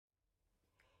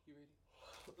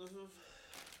Mm-hmm.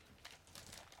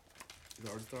 It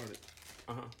already started.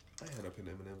 I had no pin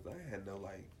M&Ms. I had no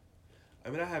like.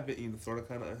 I mean, I have been eating sort of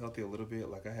kind of unhealthy a little bit.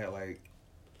 Like I had like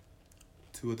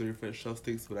 2 or 3 French toast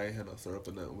sticks, but I ain't had no syrup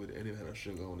or nothing with it. I didn't have no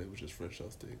sugar on it. It was just French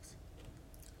toast sticks.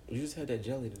 You just had that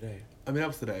jelly today. I mean, that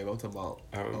was today, but I'm talking about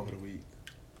over the week.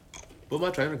 But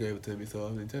my trainer gave it to me, so I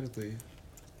mean, technically,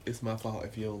 it's my fault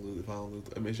if you don't lose. If I don't lose,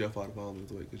 I mean, it's your fault if I don't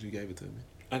lose weight because you gave it to me.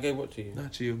 I gave what to you?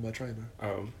 Not you, my trainer.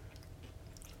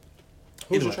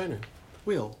 Who's your trainer?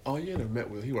 Will. Oh, you never met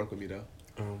Will. He worked with me though.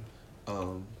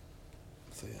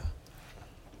 So yeah.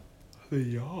 The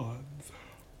yawns.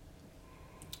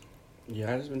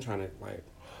 Yeah, I've really been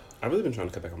trying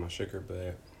to cut back on my sugar,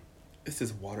 but it's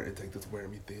this water intake that's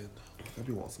wearing me thin. I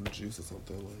be want some juice or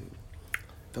something. Like,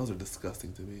 those are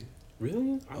disgusting to me.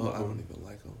 Really? I don't even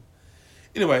like them.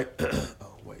 Anyway,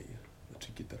 oh wait, let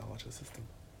you get that all out your system.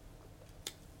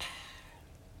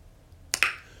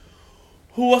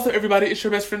 What's up, everybody? It's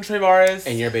your best friend Trevaris.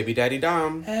 And your baby daddy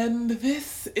Dom. And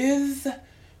this is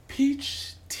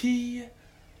Peach Tea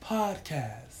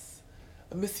Podcast,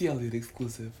 a Missy Elliott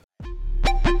exclusive.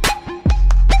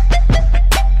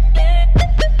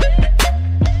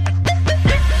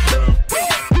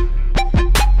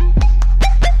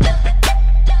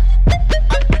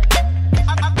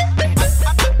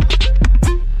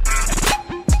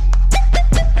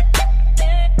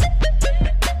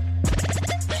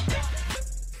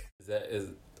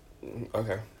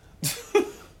 Okay.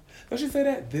 Don't she say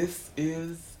that? This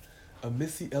is a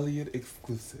Missy Elliott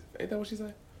exclusive. Ain't that what she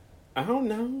said? I don't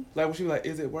know. Like when she was like,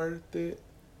 is it worth it?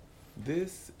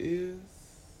 This is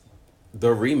the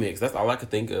remix. That's all I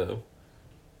could think of.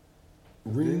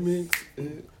 Remix.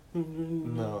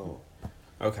 No.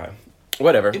 Okay.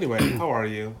 Whatever. Anyway, how are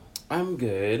you? I'm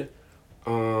good.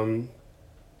 I'm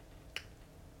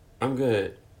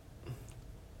good.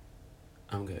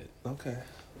 Okay.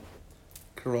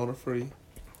 Corona free.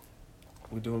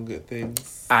 We're doing good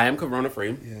things. I am corona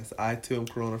free. Yes, I too am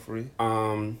corona free.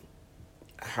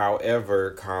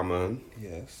 However,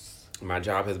 yes, my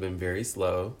job has been very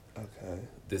slow. Okay.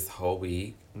 This whole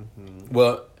week. Mm-hmm.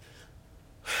 Well,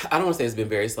 I don't want to say it's been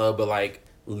very slow, but like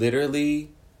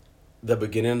literally, the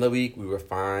beginning of the week we were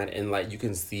fine, and like you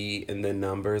can see in the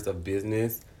numbers of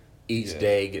business, each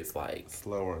day gets like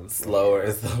slower and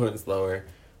slower.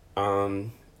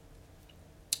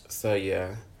 So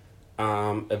yeah,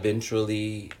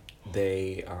 eventually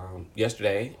they,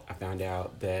 yesterday I found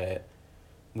out that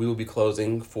we will be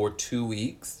closing for 2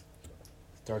 weeks.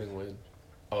 Starting when?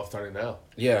 Oh, starting now.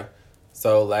 Yeah.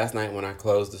 So last night when I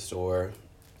closed the store,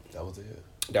 that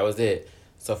was it.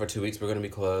 So for 2 weeks we're going to be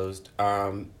closed.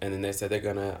 And then they said they're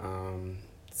going to,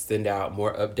 send out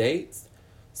more updates.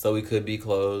 So we could be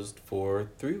closed for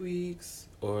 3 weeks,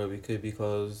 or we could be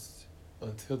closed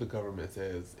until the government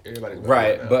says everybody.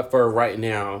 Right, but for right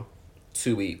now,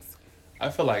 2 weeks. I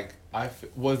feel like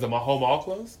was my whole mall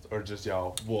closed or just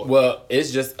y'all? Well,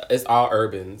 it's all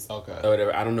Urbans. Okay. Or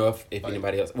whatever. I don't know if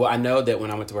anybody else. Well, I know that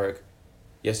when I went to work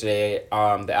yesterday,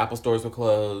 the Apple stores were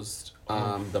closed.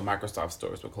 The Microsoft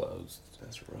stores were closed.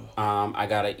 That's rough. I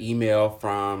got an email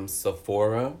from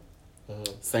Sephora.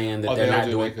 Saying that they're not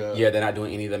doing makeup. Yeah, they're not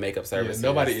doing any of the makeup services. Yeah,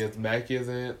 nobody is. MAC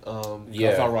isn't.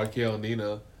 I saw Raquel and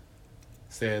Nina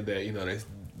saying that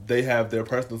they have their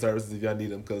personal services if y'all need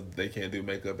them because they can't do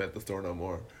makeup at the store no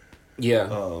more. Yeah.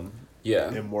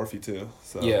 And Morphe too.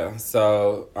 So. Yeah.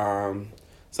 So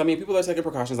I mean, people are taking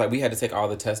precautions. Like we had to take all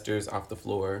the testers off the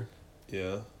floor.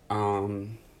 Yeah.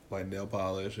 Like nail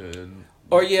polish and.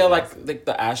 Or like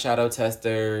the eyeshadow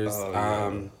testers.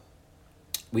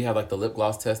 We have like the lip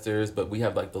gloss testers, but we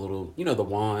have like the little, the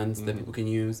wands that people can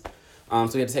use. So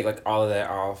we had to take like all of that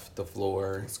off the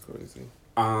floor. That's crazy.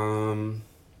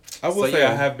 I will say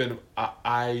I have been.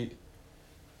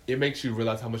 It makes you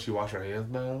realize how much you wash your hands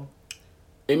now.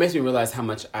 It makes me realize how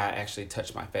much I actually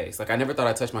touch my face. Like I never thought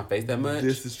I touched my face that much.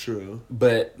 This is true.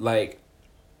 But like,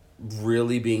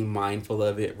 really being mindful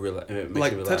of it, it makes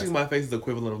like you realize. Touching my face is the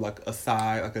equivalent of like a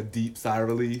sigh, like a deep sigh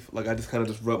relief. Like I just kind of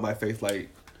just rub my face like.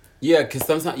 Yeah, because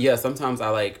sometimes I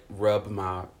like rub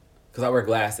because I wear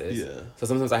glasses. Yeah. So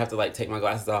sometimes I have to like take my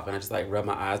glasses off and I just like rub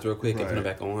my eyes real quick and put them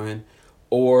back on.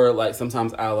 Or like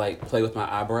sometimes I like play with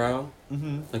my eyebrow,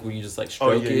 like where you just like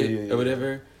stroke it or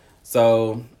whatever.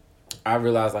 So I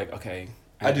realized like, okay,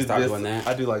 I do stop doing that.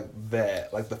 I do like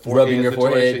that, like the forehead rubbing your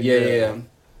forehead. Yeah.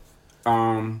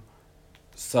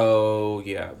 So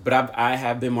yeah, but I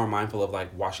have been more mindful of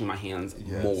like washing my hands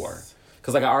more.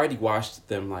 Because, like, I already washed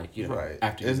them, like,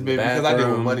 after using the bathroom. Because I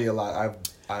deal with money a lot.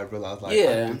 I realized, like,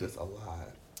 I do this a lot.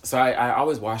 So, I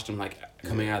always washed them, like,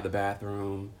 coming out of the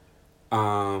bathroom.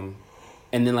 And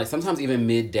then, like, sometimes even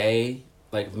midday,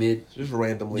 like just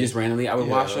randomly. I would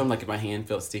wash them like if my hand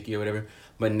felt sticky or whatever.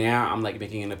 But now I'm like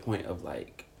making it a point of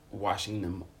like washing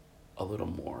them a little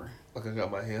more. Like I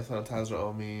got my hand sanitizer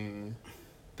on me.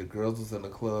 The girls was in the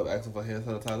club asking for hand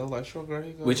sanitizer. I was like, sure, girl,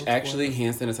 here you go. Which actually,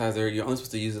 hand sanitizer, you're only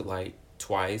supposed to use it like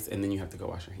twice, and then you have to go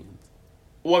wash your hands.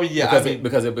 Well, I mean,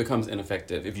 because it becomes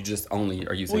ineffective if you just only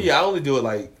are using. Well, yeah, I only do it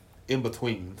like in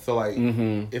between. So like,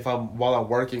 if while I'm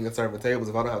working and serving tables,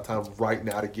 if I don't have time right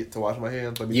now to get to wash my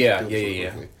hands, let me yeah.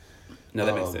 No,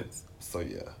 that makes sense. So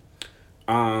yeah.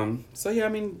 I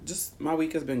mean, just my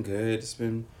week has been good. It's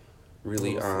been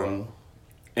really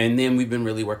and then we've been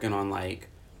really working on like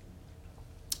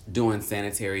doing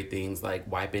sanitary things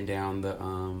like wiping down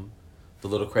the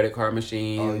little credit card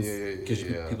machines. Because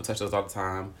people touch those all the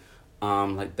time.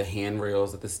 Like the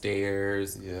handrails at the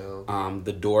stairs. Yeah.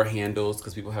 The door handles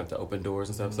because people have to open doors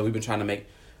and stuff. So we've been trying to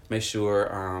make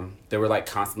sure they were like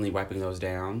constantly wiping those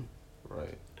down.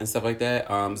 Right. And stuff like that.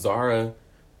 Zara,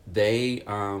 they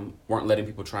weren't letting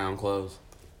people try on clothes.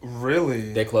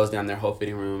 Really? They closed down their whole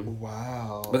fitting room.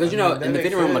 Wow. Because, in the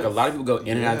fitting room, like, a lot of people go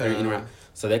in and out there, in and around.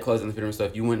 So they closed in the fitting room. So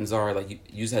if you went in Zara, like,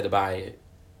 you just had to buy it.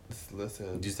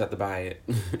 Listen. You just have to buy it.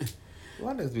 A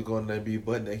lot of niggas be going there and be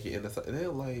butt naked in the... They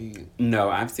like...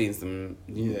 No, I've seen some...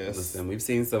 Yes. Listen, we've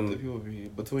seen some... People be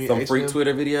between some freak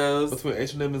Twitter videos. Between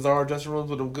H&M and Zara dressing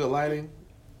rooms with them good lighting.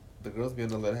 The girls be in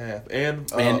the let half. And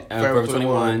Forever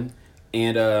 21.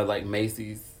 And, like,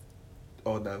 Macy's.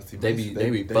 Oh, no, see, they be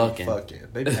fucking.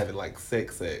 They be having like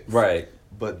sex. Right.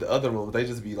 But the other rooms, they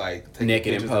just be like taking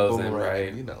naked and posing,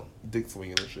 right? And, dick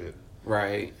swinging and shit.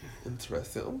 Right.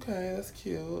 Interesting. Okay, that's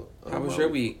cute. How was your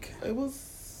week? It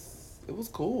was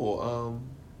cool.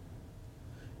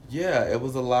 Yeah, it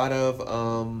was a lot of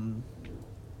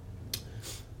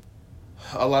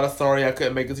sorry I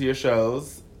couldn't make it to your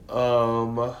shows.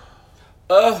 A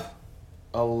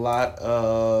lot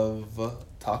of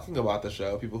talking about the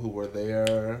show, people who were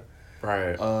there.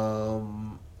 Right.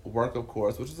 Work, of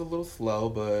course, which is a little slow,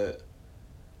 but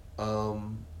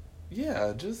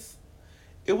yeah, just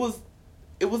it was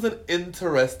an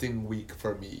interesting week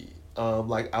for me.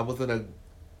 Like I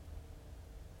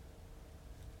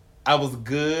was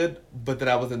good, but then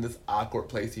I was in this awkward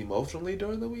place emotionally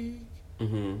during the week.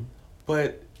 Mm-hmm.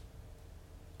 But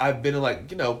I've been in like,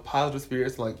 positive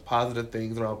spirits, like positive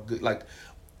things around good, like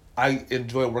I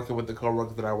enjoy working with the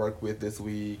coworkers that I work with this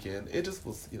week, and it just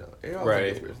was,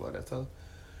 right. Spirits like that. So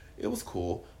it was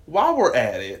cool. While we're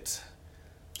at it,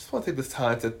 just want to take this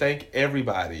time to thank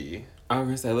everybody. I was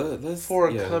gonna say, let's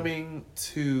for coming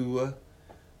to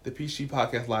the Peachy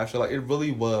Podcast live show. Like it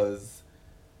really was.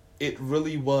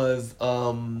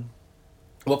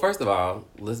 Well, first of all,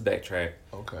 let's backtrack.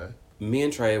 Okay. Me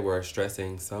and Trey were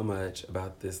stressing so much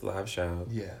about this live show.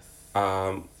 Yes.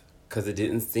 Because it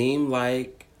didn't seem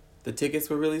like the tickets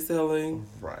were really selling.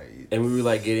 Right. And we were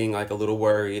like getting like a little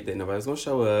worried that nobody was gonna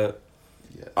show up.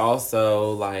 Yes.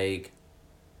 Also, like,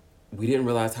 we didn't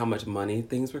realize how much money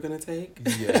things were gonna take.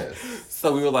 Yes.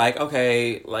 So we were like,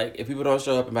 okay, like if people don't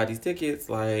show up and buy these tickets,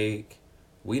 like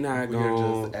we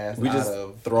just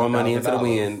throwing money into the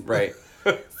wind, right?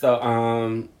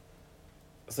 So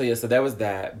so that was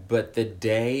that. But the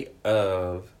day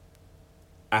of,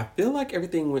 I feel like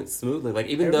everything went smoothly. Like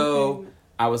even though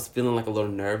I was feeling like a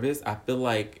little nervous, I feel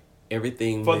like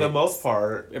everything for the most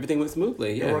part everything went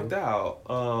smoothly. Yeah, it worked out.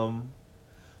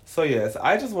 So yes,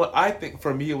 I think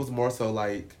for me it was more so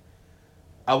like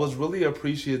I was really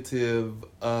appreciative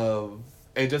of,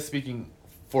 and just speaking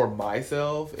for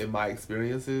myself and my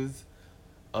experiences,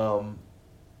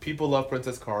 people love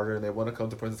Princess Carter and they want to come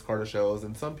to Princess Carter shows,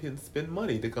 and some people spend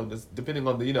money to come to, depending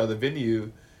on the the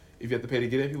venue, if you have to pay to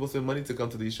get in, people spend money to come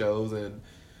to these shows and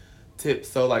tips.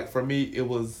 So like for me it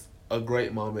was a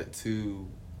great moment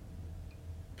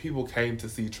people came to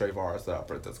see Trayvon style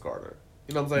Princess Carter.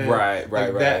 You know what I'm saying?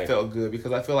 Right. That felt good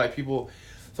because I feel like people,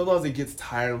 sometimes it gets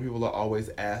tired when people are always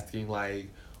asking like,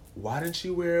 why didn't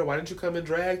you come in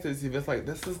drag to this event? It's like,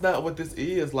 this is not what this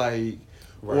is, like,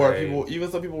 right. Or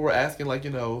some people were asking like,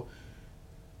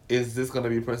 is this going to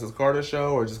be Princess Carter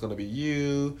show or just going to be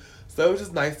you? So it was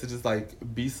just nice to just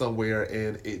like be somewhere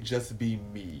and it just be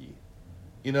me,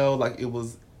 like it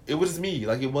was just me,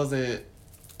 like it wasn't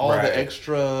all the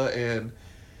extra, and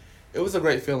it was a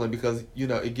great feeling because,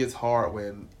 it gets hard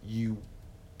when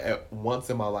once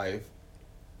in my life,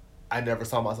 I never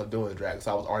saw myself doing drag.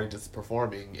 So I was already just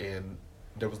performing and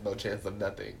there was no chance of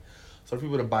nothing. So for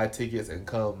people to buy tickets and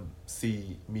come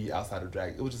see me outside of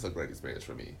drag, it was just a great experience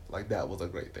for me. Like that was a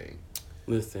great thing.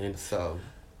 Listen. So.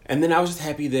 And then I was just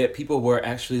happy that people were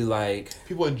actually like.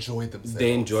 People enjoyed themselves.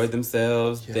 They enjoyed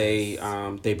themselves. Yes.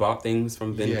 They bought things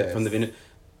from the vendor.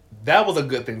 that was a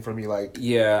good thing for me. Like,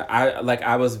 yeah,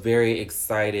 I was very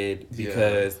excited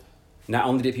because not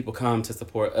only did people come to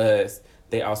support us,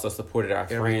 they also supported our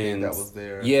friends that was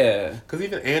there. Yeah, because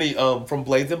even Annie from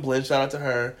Blades and Blend, shout out to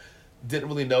her, didn't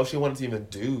really know she wanted to even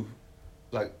do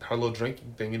like her little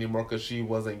drinking thing anymore because she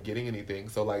wasn't getting anything.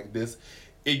 So like this,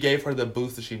 it gave her the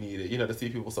boost that she needed, to see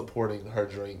people supporting her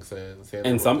drinks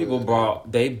and some people bought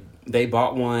they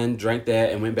bought one, drank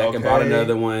that, and went back and bought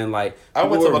another one. Like I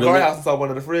went to my car house and saw one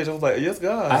in the fridge. I was like, yes,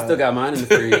 God. I still got mine in the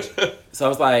fridge. So I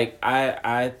was like,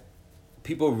 I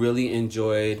people really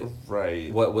enjoyed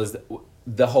what was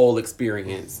the whole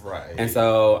experience, and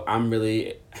so I'm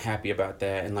really happy about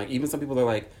that. And like even some people are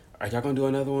like, are y'all gonna do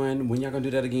another one? When y'all gonna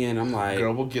do that again? I'm like,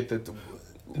 girl, we'll get that.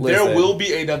 There will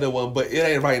be another one, but it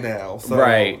ain't right now. So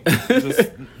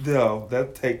just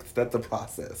that's a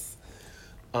process.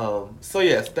 So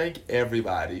yes, thank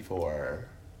everybody for.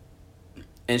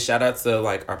 And shout out to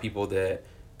like our people that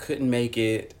couldn't make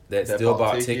it, that still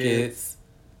bought tickets.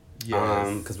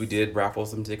 Yes. Because we did raffle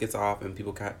some tickets off, and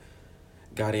people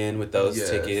got in with those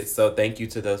tickets. So thank you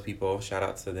to those people. Shout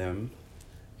out to them.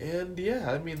 And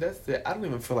yeah, I mean that's it. I don't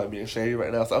even feel like being shady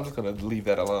right now, so I'm just gonna leave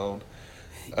that alone.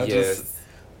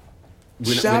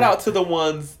 Shout out to the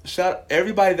ones. Shout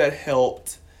everybody that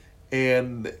helped,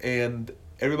 and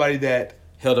everybody that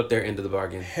held up their end of the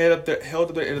bargain. Held up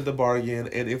their end of the bargain,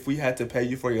 and if we had to pay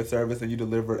you for your service and you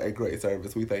delivered a great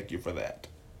service, we thank you for that.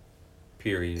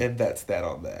 Period. And that's that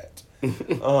on that.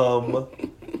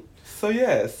 So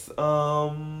yes.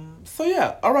 So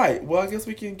yeah. All right. Well, I guess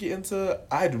we can get into.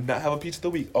 I do not have a peach of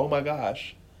the week. Oh my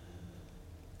gosh.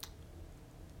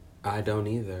 I don't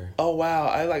either. Oh wow!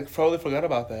 I totally forgot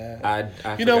about that.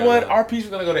 I you know what? Our peach is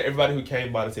gonna go to everybody who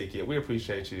came by the ticket. We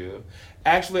appreciate you.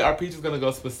 Actually, our peach is gonna go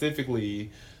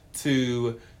specifically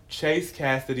to Chase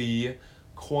Cassidy,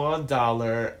 Quan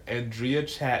Dollar, Andrea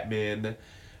Chapman,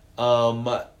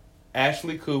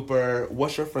 Ashley Cooper.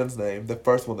 What's your friend's name? The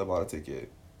first one that bought a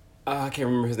ticket. I can't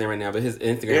remember his name right now, but his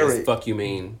Instagram is Fuck You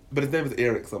Mean. But his name is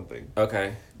Eric something.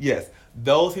 Okay. Yes.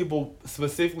 Those people,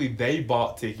 specifically, they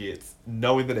bought tickets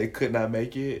knowing that they could not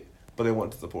make it, but they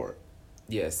wanted to support.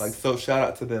 Yes. So shout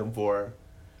out to them for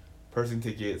purchasing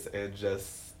tickets and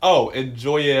just... Oh, and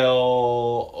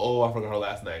Joyelle... Oh, I forgot her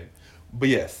last name. But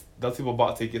yes, those people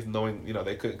bought tickets knowing,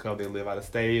 they couldn't come. They live out of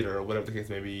state or whatever the case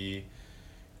may be.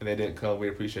 And they didn't come. We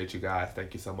appreciate you guys.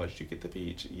 Thank you so much. You get the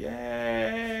peach.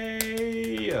 Yay!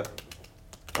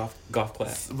 Golf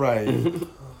class. Right.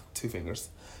 2 fingers.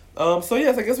 So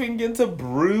yes, I guess we can get into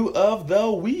brew of the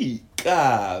week.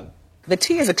 The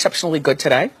tea is exceptionally good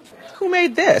today. Who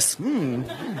made this?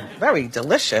 Very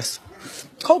delicious.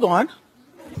 Hold on.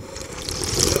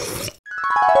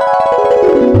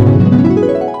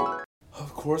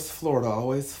 Of course, Florida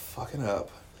always fucking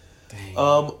up. Dang.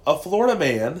 A Florida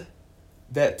man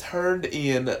that turned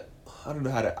in. I don't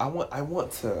know how to. I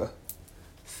want to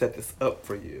set this up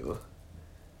for you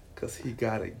because he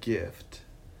got a gift.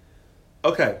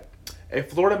 Okay, a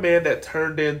Florida man that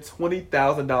turned in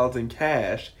 $20,000 in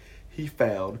cash he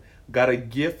found got a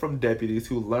gift from deputies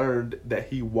who learned that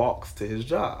he walks to his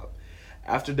job.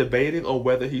 After debating on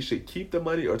whether he should keep the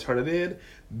money or turn it in,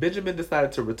 Benjamin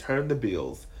decided to return the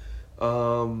bills.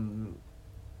 I'm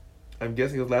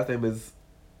guessing his last name is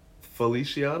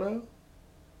Feliciano?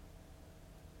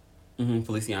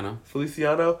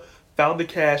 Feliciano found the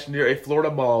cash near a Florida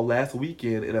mall last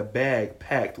weekend in a bag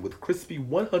packed with crispy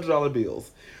 $100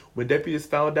 bills. When deputies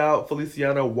found out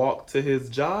Feliciano walked to his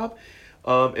job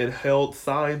and held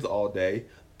signs all day,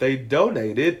 they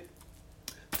donated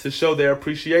to show their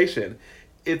appreciation.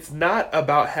 It's not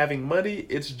about having money,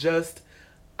 it's just,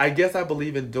 I guess I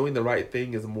believe in doing the right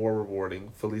thing is more rewarding,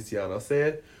 Feliciano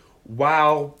said.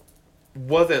 While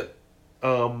wasn't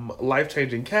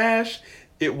life-changing cash,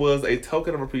 it was a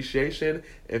token of appreciation,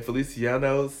 and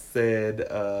Feliciano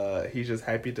said he's just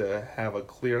happy to have a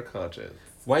clear conscience.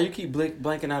 Why you keep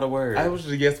blanking out a word? I was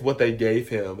just guess what they gave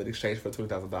him in exchange for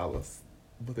 $20,000.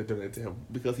 What they donated to him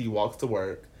because he walks to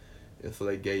work, and so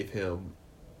they gave him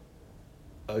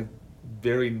a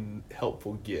very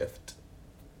helpful gift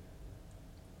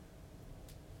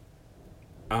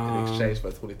in exchange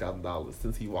for $20,000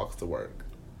 since he walks to work.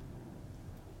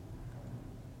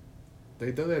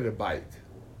 They donated a bike.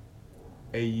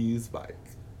 A used bike.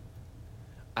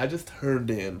 I just turned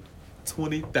in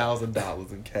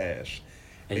 $20,000 in cash,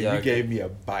 and you gave me a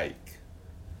bike.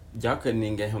 Y'all couldn't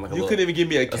even get him You couldn't even give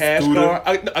me a cash car.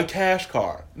 A cash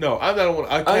car. No, I'm not on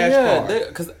a cash car.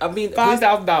 Because I mean, $5,000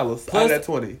 out of that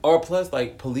 $20,000. Or plus,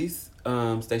 like police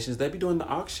stations, they be doing the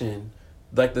auction,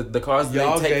 like the cars they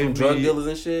take from drug dealers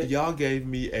and shit. Y'all gave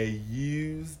me a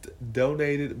used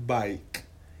donated bike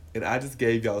and I just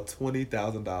gave y'all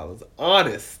 $20,000.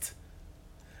 Honest.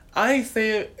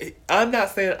 I'm not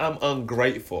saying I'm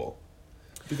ungrateful.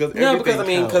 Because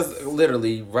because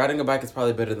literally, riding a bike is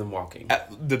probably better than walking.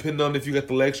 Depending on if you get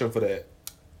the lecture for that.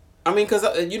 I mean, because,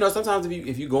 sometimes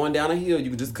if you're going down a hill, you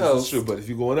can just coast. That's true, but if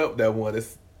you're going up that one,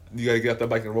 you got to get off that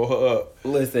bike and roll her up.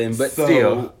 Listen, but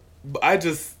still. I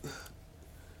just...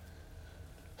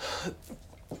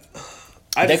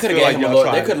 They could have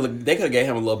gave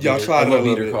him a little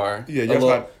beater car. Yeah, y'all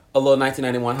tried. A little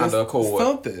 1991 Honda Accord.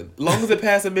 Something. As long as it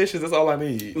passed emissions, that's all I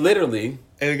need. Literally.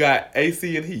 And it got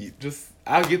AC and heat.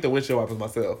 I'll get the windshield wipers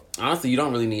myself. Honestly, you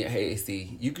don't really need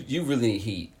AC. You really need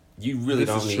heat. You really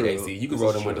don't need AC. You can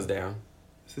roll them windows down.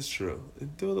 This is true.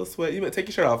 Do a little sweat. You take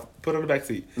your shirt off. Put it on the back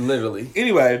seat. Literally.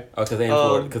 Anyway. Oh,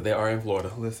 because they are in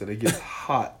Florida. Listen, it gets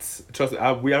hot. Trust me.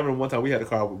 I remember one time we had a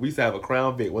car. We used to have a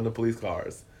Crown Vic, one of the police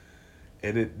cars.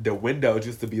 And the window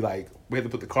used to be like, we had to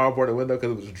put the cardboard in the window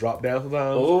because it was dropped down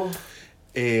sometimes. Oh.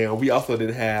 And we also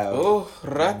didn't have... Oh,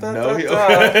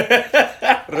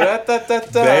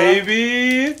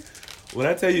 Baby. When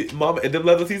I tell you, Mama, and them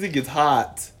leather seats, it gets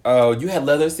hot. Oh, you had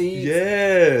leather seats?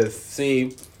 Yes.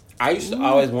 See, I used to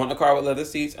always want a car with leather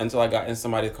seats until I got in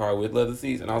somebody's car with leather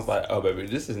seats. And I was like, oh, baby,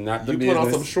 this is not the business. You put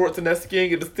on some shorts and that skin,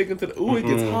 get it sticking to the... Ooh, it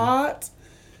gets hot.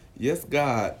 Yes,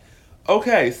 God.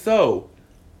 Okay, so...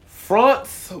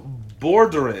 France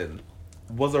Borderin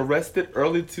was arrested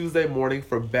early Tuesday morning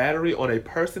for battery on a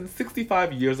person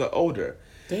 65 years or older.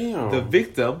 Damn. The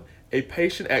victim, a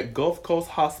patient at Gulf Coast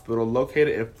Hospital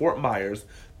located in Fort Myers,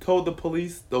 told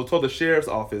the sheriff's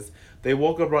office they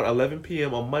woke up around 11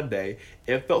 p.m. on Monday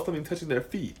and felt something touching their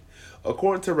feet.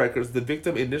 According to records, the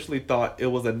victim initially thought it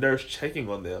was a nurse checking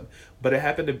on them, but it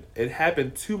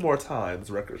happened 2 more times,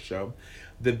 records show.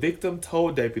 The victim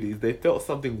told deputies they felt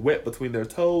something wet between their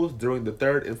toes during the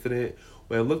 3rd incident.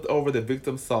 When it looked over, the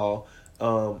victim said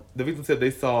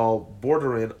they saw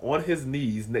Borderin on his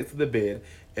knees next to the bed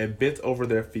and bent over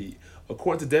their feet.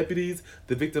 According to deputies,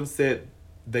 the victim said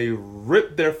they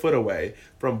ripped their foot away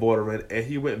from Borderin and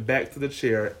he went back to the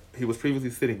chair he was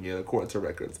previously sitting in, according to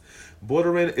records.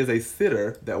 Borderin is a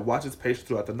sitter that watches patients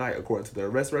throughout the night, according to the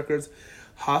arrest records.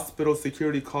 Hospital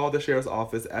security called the sheriff's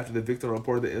office after the victim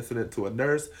reported the incident to a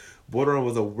nurse. Borderin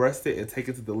was arrested and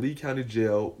taken to the Lee County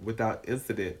Jail without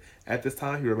incident. At this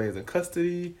time, he remains in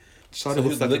custody. So he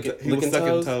was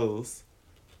sucking toes.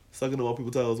 Sucking on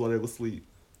people's toes while they were asleep.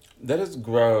 That is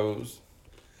gross.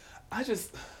 That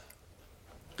is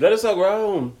so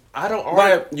gross.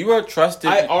 You are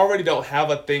trusted. I already don't have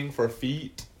a thing for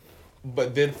feet.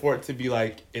 But then for it to be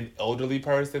like an elderly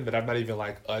person that I'm not even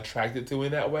like attracted to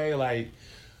in that way, like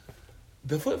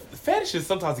the foot fetishes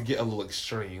sometimes get a little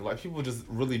extreme. Like people just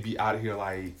really be out of here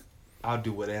like, I'll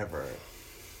do whatever.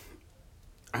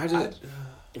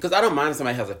 Because I don't mind if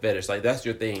somebody has a fetish, like that's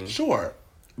your thing. Sure.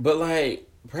 But like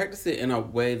practice it in a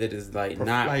way that is like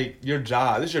not like your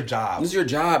job. This is your job. This is your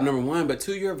job, number 1. But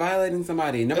 2, you're violating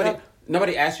somebody.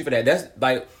 Nobody asked you for that. That's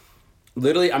like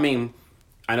literally. I mean,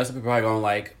 I know some people are gonna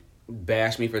like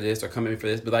bash me for this or come at me for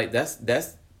this, but like that's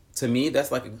to me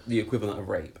that's like the equivalent of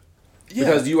rape. Yeah.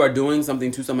 Because you are doing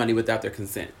something to somebody without their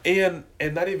consent. And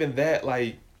not even that,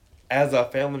 like as a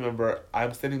family member,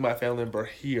 I'm sending my family member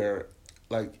here,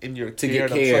 like in your to care,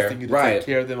 get and I'm trusting you to take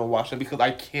care of them and watch them because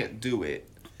I can't do it.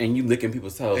 And you licking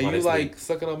people's toes. And you like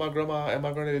sucking on my grandma and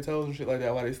my granddad's toes and shit like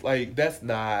that. Like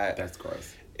that's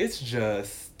gross. It's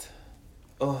just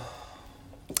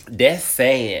that's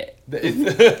sad.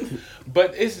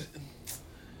 But it's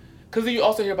because then you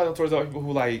also hear about the stories of people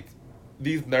who like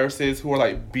these nurses who are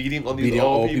like beating on these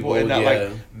old people and not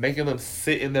like making them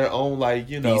sit in their own like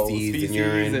feces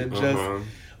and just.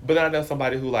 But then I know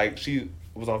somebody who like she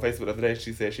was on Facebook the other day.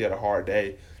 She said she had a hard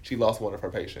day. She lost one of her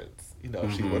patients. She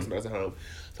works in a nursing home,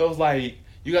 so it's like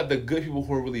you got the good people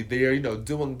who are really there,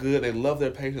 doing good. They love their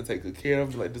patients, take good care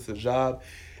of them. Like this is a job,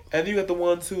 and you got the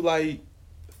ones who like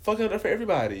fucking up for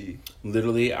everybody.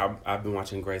 Literally, I've been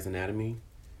watching Grey's Anatomy.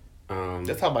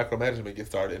 That's how micromanagement gets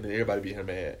started, and then everybody be here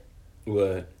mad.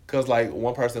 What? Because like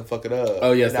one person fuck it up.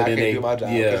 Oh yes, and I can't do my job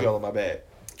because you're on my back.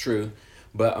 True,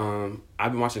 but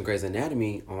I've been watching Grey's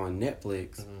Anatomy on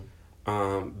Netflix.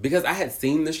 Because I had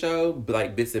seen the show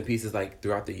like bits and pieces like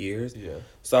throughout the years. Yeah.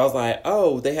 So I was like,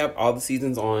 oh, they have all the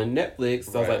seasons on Netflix.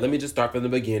 So I was like, let me just start from the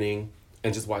beginning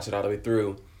and just watch it all the way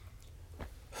through.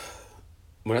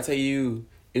 When I tell you,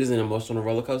 it is an emotional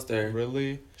roller coaster.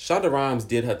 Really? Shonda Rhimes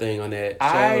did her thing on that show.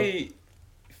 I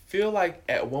feel like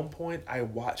at one point I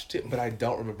watched it, but I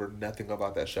don't remember nothing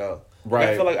about that show. Right.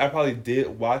 I feel like I probably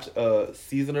did watch a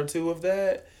season or 2 of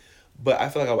that, but I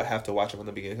feel like I would have to watch it from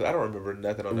the beginning because I don't remember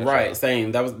nothing on that show. Right,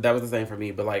 same. That was the same for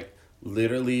me. But like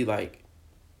literally, like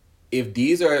if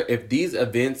these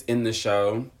events in the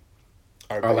show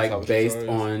are like based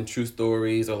on true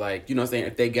stories, or like, you know what I'm saying,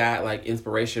 if they got like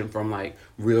inspiration from like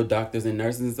real doctors and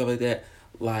nurses and stuff like that,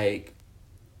 like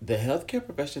the healthcare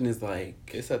profession is like,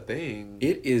 it's a thing.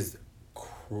 It is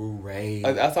crazy.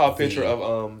 I saw a picture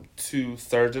of two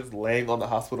surgeons laying on the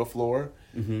hospital floor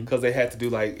because they had to do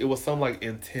like, it was some like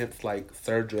intense like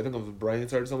surgery. I think it was brain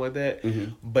surgery, something like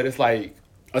that. But it's like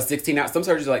a 16-hour. Some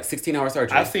surgeries are like 16-hour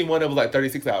surgery. I've seen one that was like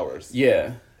 36 hours.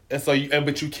 Yeah. And so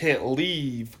but you can't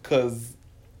leave because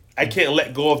I can't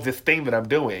let go of this thing that I'm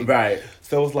doing. Right.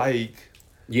 So it's like,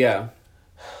 yeah.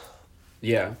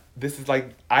 This is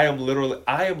like, I am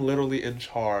literally in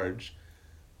charge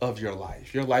of your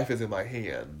life. Your life is in my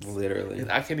hands. Literally.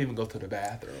 And I can't even go to the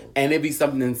bathroom. And it'd be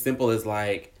something as simple as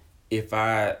like, if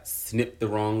I snip the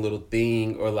wrong little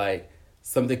thing, or like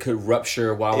something could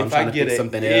rupture while I'm trying to fix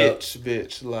something else.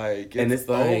 Bitch, like, and it's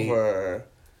like, over.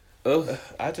 Ugh.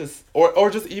 I just, or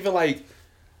just even like,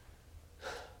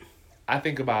 I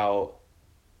think about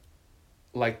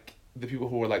like the people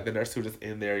who are like the nurse who are just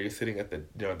in there, you're sitting at the,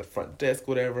 you know, the front desk,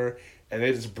 whatever, and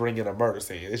they just bring in a murder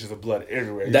scene. It's just blood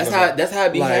everywhere. That's how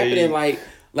it be happening. Like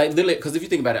literally, because if you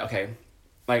think about it, okay,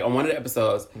 like on one of the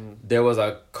episodes, there was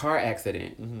a car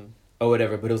accident or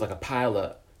whatever, but it was like a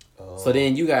pileup. So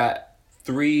then you got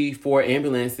 3-4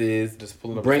 ambulances just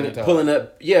pulling up,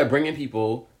 bringing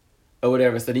people or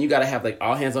whatever. So then you gotta have like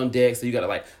all hands on deck. So you gotta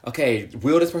like, okay,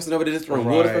 wheel this person over to this room,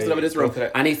 wheel this person over to this room.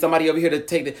 I need somebody over here to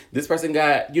take this person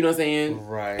got, you know what I'm saying?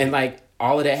 Right. And like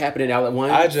all of that happening all at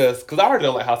once. because I already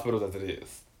don't like hospitals as it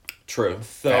is. True.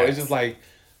 So it's just like,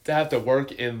 to have to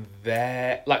work in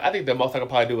that, like, I think the most I could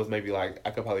probably do is maybe like,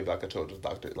 I could probably be like a children's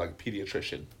doctor, like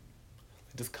pediatrician.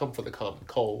 Just come for the common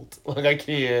cold. Like, I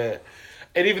can't.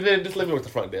 And even then, just leave me with the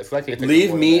front desk. I can't take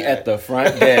leave me at the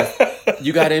front desk.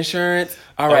 You got insurance?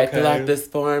 All right, fill out this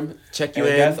form, check you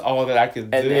in. That's all that I can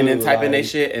do. And then type in their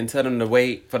shit and tell them to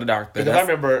wait for the doctor. Because I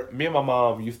remember me and my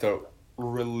mom used to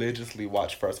religiously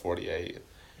watch First 48.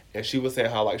 And she was saying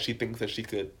how, like, she thinks that she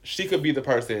could be the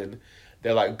person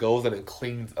that, like, goes in and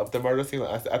cleans up the murder scene.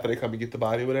 Like, after they come and get the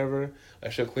body or whatever.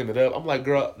 Like, she'll clean it up. I'm like,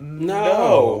 girl,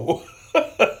 no.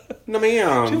 No,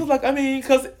 ma'am. She was like, I mean,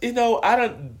 because, you know,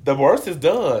 the worst is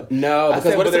done. No,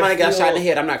 because what if somebody got shot in the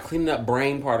head? I'm not cleaning up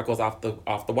brain particles off the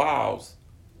walls.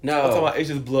 No. I'm talking about, it's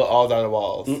just blood all down the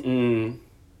walls.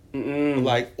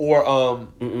 Like, or,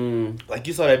 like,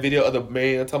 you saw that video of the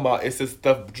man talking about it's just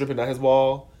stuff dripping down his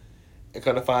wall, and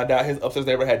kind of find out his upstairs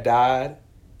neighbor had died,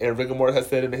 and rigor mortis had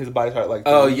set in, and his body started, like...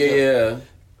 Oh, yeah.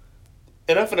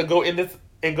 And I'm finna go in this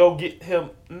and go get him.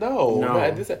 No.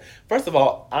 First of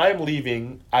all, I'm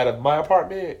leaving out of my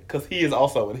apartment because he is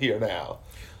also in here now.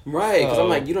 Right, because I'm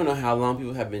like, you don't know how long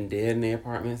people have been dead in their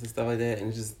apartments and stuff like that, and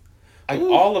it's just... Like,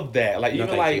 all of that. Like,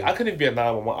 even like, I couldn't even be a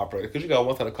 911 operator because you got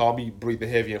one time to call me breathing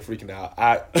heavy and freaking out.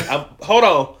 I'm hold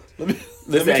on. Let me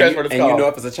transfer this call. And you know,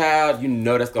 if it's a child, you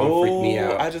know that's going to freak me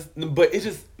out. But it's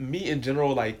just me in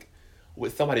general, like,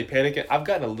 with somebody panicking, I've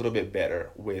gotten a little bit better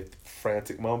with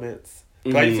frantic moments.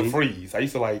 Cause I used to freeze. I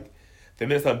used to, like, the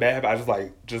minute something bad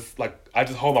happened, I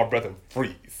just hold my breath and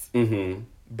freeze.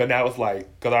 But now it's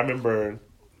like, because I remember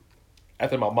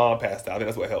after my mom passed out, I think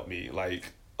that's what helped me. Like,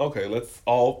 okay, let's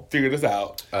all figure this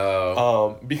out.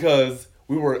 Because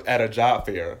we were at a job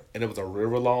fair and it was a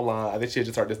real long line. I think she had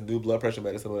just started this new blood pressure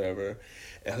medicine or whatever.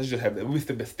 And she just had, we've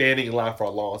been standing in line for a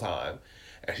long time.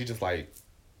 And she just, like,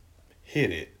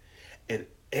 hit it. And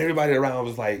everybody around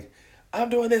was like, I'm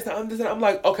doing this, I'm this, and I'm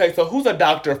like, okay, so who's a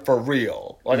doctor for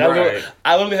real? Like, right.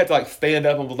 I literally had to, like, stand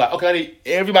up and was like, okay, I need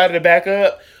everybody to back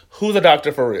up. Who's a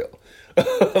doctor for real?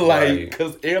 Like,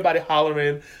 because everybody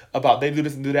hollering about they do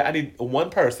this and do that. I need one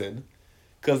person.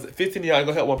 Because 15 of y'all ain't going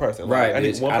to help one person. Like, right. I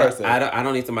need one person. I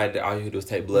don't need somebody that all you can do is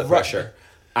take blood pressure.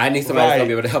 I need somebody that's going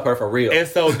to be able to help her for real. And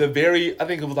so I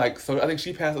think it was like, so I think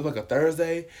she passed, it was like a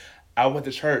Thursday. I went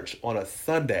to church on a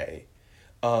Sunday.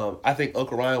 I think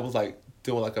Uncle Ryan was like,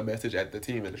 doing like a message at the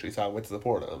team ministry, so I went to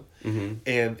support them.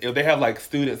 And they have like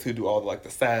students who do all the, like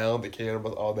the sound, the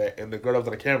cameras, all that, and the girl that was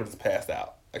on the camera just passed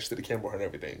out. Like she did the camera and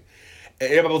everything. And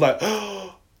everybody was like,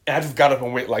 oh, and I just got up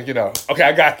and went like, you know, okay,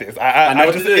 I got this. I know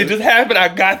it just happened,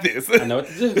 I got this. I know what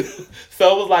to do.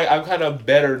 So it was like, I'm kind of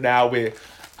better now with,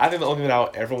 I think the only thing that I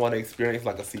would ever want to experience is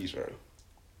like a seizure.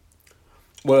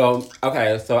 Well,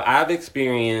 okay, so I've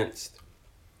experienced,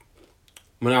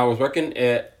 when I was working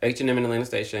at H&M in Atlanta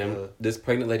Station, this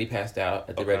pregnant lady passed out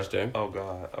at the register. Oh,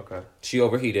 God. Okay. She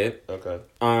overheated. Okay.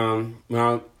 When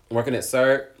I was working at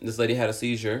CERT, this lady had a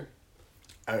seizure.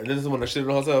 This is the one that shitted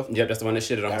on herself? Yep, that's the one that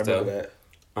shitted on herself. I remember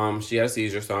that. She had a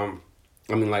seizure, so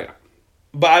I mean, like...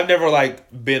 But I've never, like,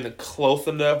 been close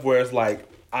enough where it's like,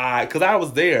 because I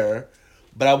was there,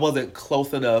 but I wasn't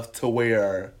close enough to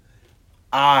where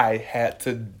I had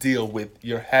to deal with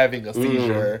you're having a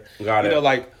seizure. Got it. You know,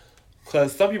 like,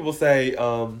 because some people say,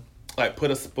 like,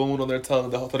 put a spoon on their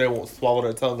tongue so they won't swallow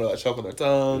their tongue or like, choke on their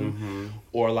tongue.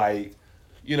 Or, like,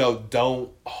 you know,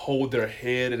 don't hold their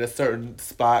head in a certain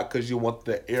spot because you want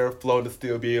the airflow to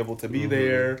still be able to be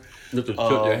there. You have to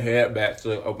tilt your head back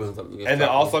so it opens up. And then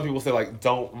also people say, like,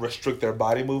 don't restrict their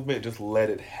body movement. Just let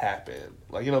it happen.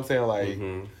 Like, you know what I'm saying? Like,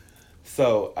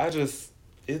 so I just,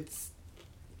 I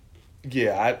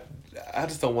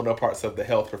just don't want no parts of the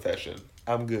health profession.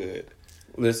 I'm good.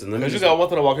 Listen, because you got one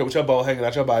thing to walk in with your bone hanging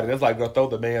out your body. It's like, girl, throw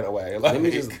the man away. Like, let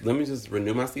me just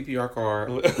renew my CPR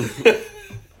card.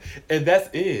 And that's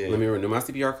it. Let me renew my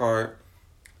CPR card.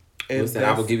 And listen,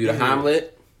 I will give you the Heimlich.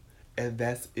 And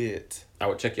that's it. I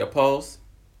would check your pulse.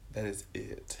 That is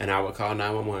it. And I would call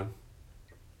 911.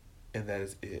 And that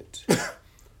is it.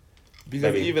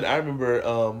 Because even I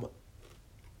remember,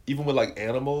 even with like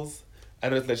animals, I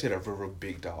know that she had a real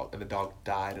big dog, and the dog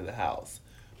died in the house.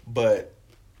 But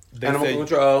they animal say,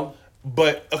 control.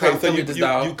 But okay, so you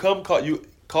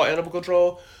call animal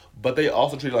control, but they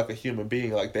also treat it like a human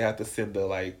being. Like they have to send the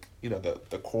like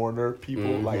the coroner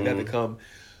people like that to come.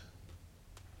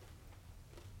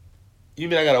 You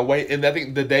mean I gotta wait? And I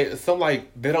think the day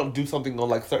they don't do something on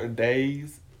like certain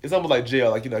days. It's almost like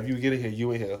jail. Like if you get in here,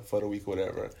 you in here for the week or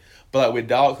whatever. But like with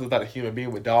dogs, it's not a human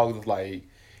being. With dogs, it's like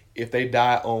if they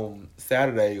die on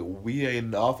Saturday, we ain't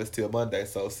in the office till Monday.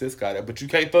 So sis got it, but you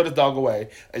can't throw this dog away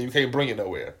and you can't bring it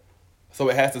nowhere. So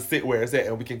it has to sit where it's at,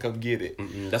 and we can come get it.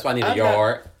 That's why I need a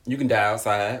yard. You can die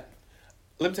outside.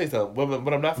 Let me tell you something.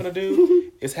 What I'm not gonna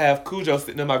do is have Cujo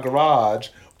sitting in my garage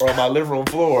or on my living room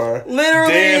floor,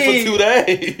 literally dead for 2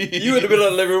 days. You would have been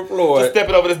on the living room floor, just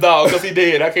stepping over this dog because he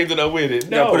dead. I can't do nothing with it.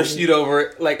 No, put a sheet over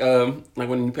it, like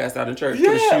when you passed out in church. Yeah,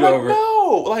 put a sheet like, over it.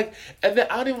 No, like, and then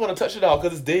I don't even want to touch the dog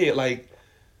because it's dead. Like,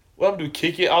 what I'm gonna do?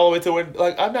 Kick it all the way to where?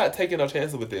 Like, I'm not taking no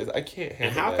chances with this. I can't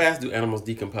handle. And how fast do animals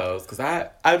decompose? Because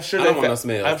I'm sure I don't want no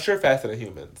smells. I'm sure faster than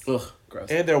humans. Ugh, gross.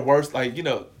 And they're worse. Like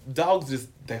dogs just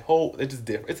they're just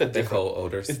different. It's a different. They hold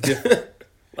odors. It's different.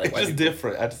 It's just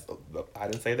different. I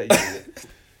didn't say that you did.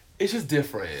 It's just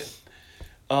different.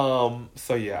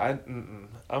 So yeah,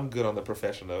 I'm good on the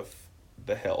profession of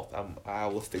the health. I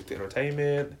will stick to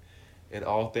entertainment and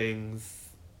all things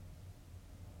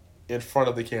in front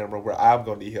of the camera where I'm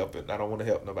gonna need help, and I don't want to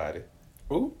help nobody.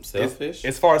 Ooh, selfish.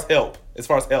 As far as health.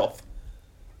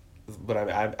 But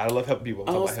I love helping people.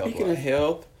 I'm talking about speaking of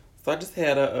health, so I just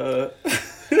had a.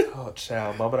 Oh,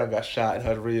 child, mama done got shot in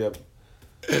her rib.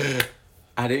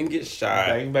 I didn't get shot.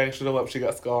 Bang bang, shoot him up. She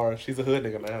got scars. She's a hood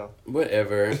nigga now.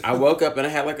 Whatever. I woke up and I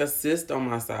had like a cyst on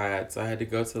my side, so I had to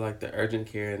go to like the urgent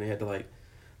care, and they had to like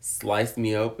slice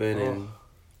me open and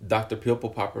Dr. Pimple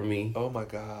Popper me. Oh my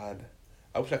god.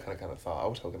 I wish I kind of saw. I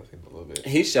wish I was gonna see a little bit.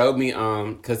 He showed me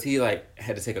cause he like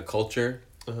had to take a culture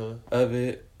of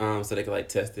it so they could like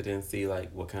test it and see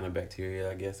like what kind of bacteria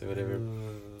I guess or whatever.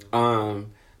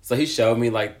 So he showed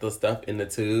me like the stuff in the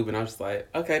tube, and I was just like,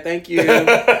 okay, thank you.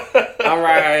 All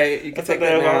right, you can take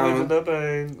that down. No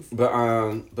thanks.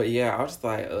 But yeah, I was just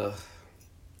like, ugh.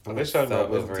 They showed me my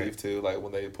wisdom teeth too. Like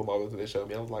when they put my wisdom, they showed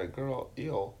me. I was like, girl,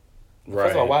 ew. Right.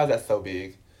 First of all, why is that so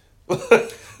big?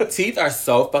 Teeth are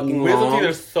so fucking wisdom long. Wisdom teeth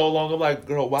are so long. I'm like,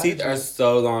 girl, why? Teeth are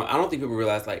so long. I don't think people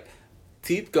realize like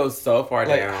teeth go so far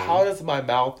down. How is my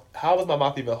mouth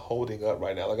even holding up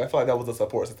right now? Like I feel like that was a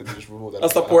support system. You just removed that. A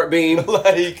support beam.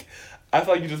 Like I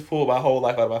feel like you just pulled my whole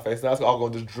life out of my face. Now it's all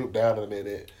going to just droop down in a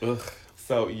minute. Ugh.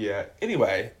 So yeah.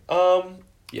 Anyway,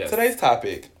 yes. Today's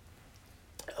topic.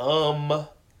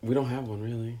 We don't have one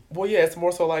really. Well, yeah, it's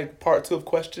more so like part 2 of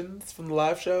questions from the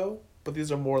live show, but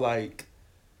these are more like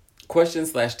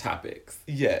questions/topics.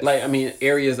 Yes. Like I mean,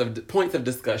 areas of points of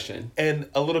discussion, and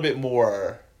a little bit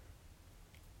more.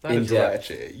 Not in as depth.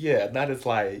 ratchet. Yeah, not as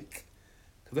like,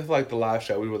 because I feel like the live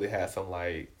show we really had some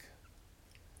like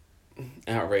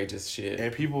outrageous shit.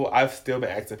 And people, I've still been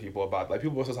asking people about, like,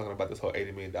 people were still talking about this whole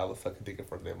 $80 million sucking dick in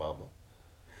front of their mama.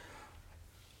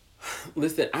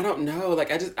 Listen, I don't know.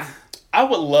 Like, I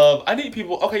would love, I need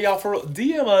people, okay, y'all, for real,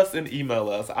 DM us and email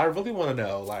us. I really want to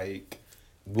know, like,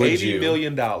 $80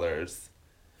 million. For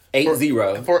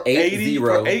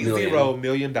 $80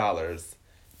 million.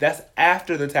 That's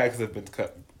after the taxes have been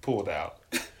pulled out.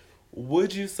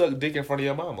 Would you suck dick in front of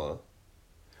your mama?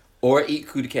 Or eat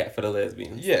cootie cat for the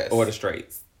lesbians. Yes. Or the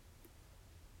straights.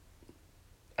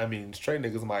 I mean, straight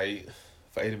niggas might,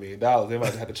 for $80 million, they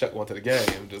might have to chuck one to the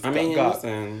game. Just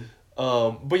listen.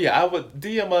 But yeah, I would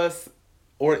DM us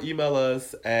or email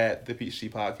us at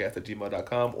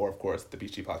thepeachtreepodcast@gmail.com, or of course, the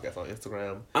Peach Tree Podcast on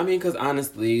Instagram. I mean, because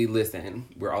honestly, listen,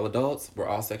 we're all adults. We're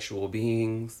all sexual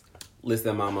beings.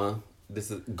 listen, mama,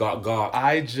 this is gawk.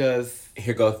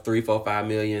 Here go 3, 4, 5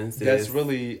 million. Sis. That's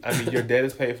really. I mean, your dad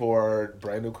is paid for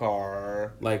brand new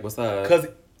car. Like, what's up? Because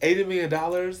 $80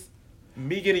 million,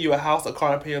 me getting you a house, a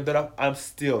car, and paying that off, I'm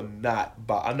still not.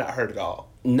 I'm not hurt at all.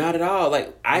 Not at all.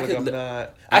 Like I could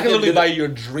literally buy your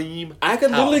dream. I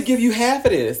could literally give you half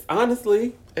of this,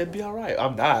 honestly, and be all right.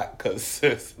 I'm not,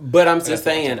 cause. But I'm just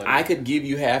saying, I could give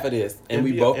you half of this, and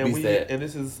we both be set.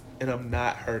 And I'm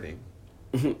not hurting.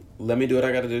 Let me do what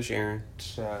I got to do, Sharon.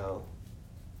 Child.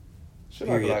 Should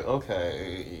I be like,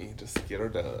 okay, just get her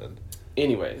done.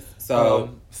 Anyways,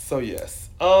 so yes.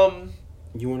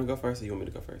 You want to go first, or you want me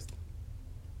to go first?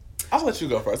 I'll let you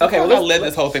go first. Okay, well, I led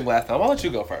this whole thing last time. I'll let you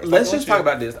go first. Let's just talk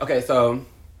about this. Okay, so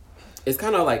it's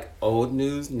kind of like old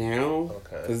news now.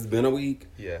 Okay. Because it's been a week.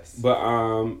 Yes.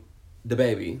 But the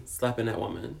baby slapping that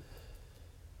woman.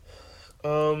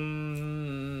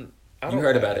 You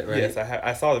heard about it, right? Yes,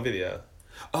 I saw the video.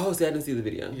 Oh, see, I didn't see the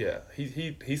video. Yeah,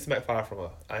 he smacked fire from her.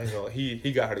 I ain't know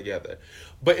he got her together,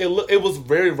 but it was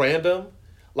very random,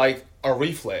 like a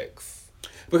reflex.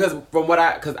 Because from what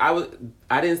I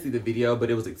didn't see the video,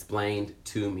 but it was explained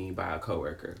to me by a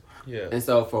coworker. Yeah. And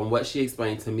so from what she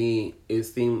explained to me, it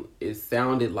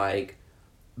sounded like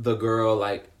the girl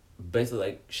like basically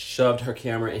like shoved her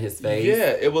camera in his face.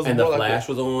 Yeah, it was. And the flash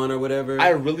was on or whatever.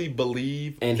 I really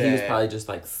believe and he was probably just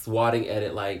like swatting at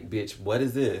it like, bitch, what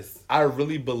is this? I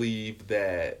really believe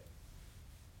that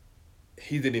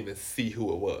he didn't even see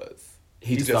who it was.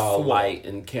 He just saw light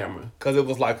and camera. Because it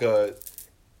was like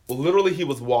literally he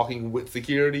was walking with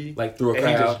security. Like through a crowd.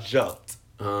 And he just jumped.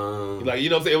 Like, you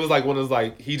know what I'm saying? It was like one of those,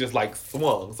 like, he just like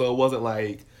swung. So it wasn't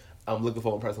like, I'm looking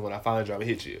for one person, when I find you, I'm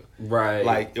gonna hit you. Right.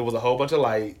 Like, it was a whole bunch of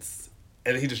lights,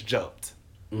 and he just jumped.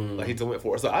 Like, he just went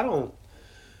for it. So I don't...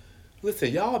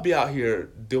 Listen, y'all be out here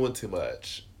doing too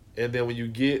much. And then when you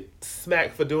get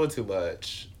smacked for doing too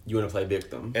much... You want to play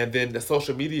victim. And then the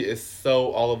social media is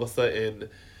so, all of a sudden...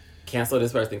 Cancel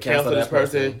this person. Cancel this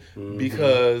person.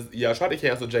 Because y'all tried to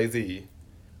cancel Jay-Z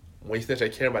when he snatched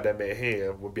that camera out that man's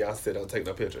hand when Beyonce don't take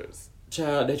no pictures.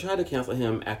 Child, they tried to cancel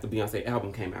him after Beyonce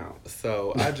album came out.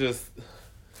 So I just...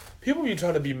 People be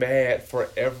trying to be mad for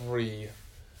everything.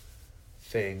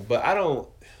 But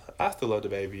I still love the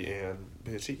baby, and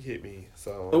bitch, he can hit me.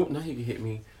 So... Oh, no, he can hit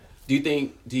me. Do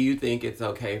you think it's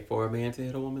okay for a man to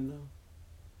hit a woman, though?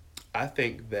 I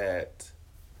think that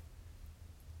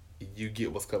you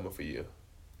get what's coming for you.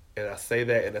 And I say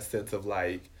that in a sense of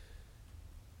like,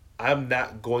 I'm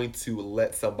not going to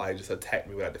let somebody just attack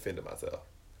me without defending myself.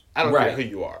 I don't care who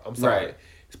you are. I'm sorry. Right.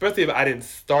 Especially if I didn't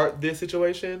start this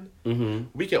situation.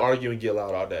 We can argue and get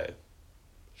loud all day.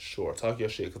 Sure, talk your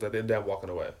shit, because at the end of the day, I'm walking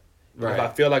away. Right. If I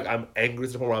feel like I'm angry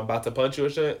to the point where I'm about to punch you or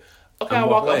shit, okay,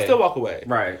 I'll still walk away.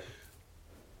 Right.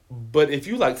 But if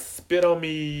you like spit on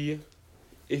me,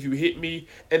 if you hit me,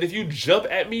 and if you jump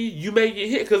at me, you may get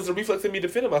hit because it's a reflex of me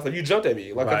defending myself. You jumped at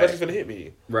me. Like, I thought you were going to hit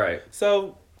me. Right.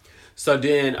 So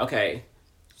then, okay.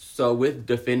 So with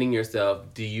defending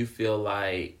yourself, do you feel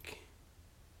like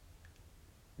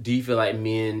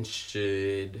men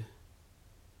should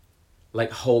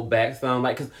like hold back some?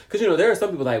 Like, cause you know, there are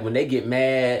some people like when they get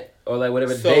mad or like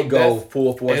whatever, they go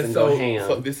full force and go ham.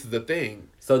 So this is the thing.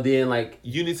 So then, like,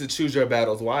 you need to choose your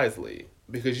battles wisely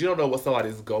because you don't know what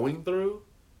somebody's going through.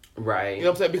 Right. You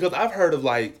know what I'm saying? Because I've heard of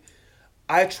like,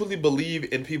 I truly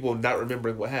believe in people not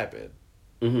remembering what happened.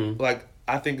 Like,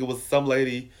 I think it was some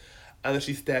lady, and then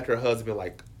she stabbed her husband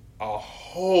like a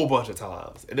whole bunch of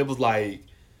times, and it was like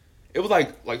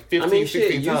 15,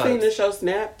 16 times. You seen the show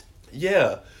Snapped?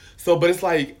 Yeah. So, but it's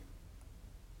like,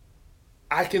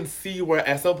 I can see where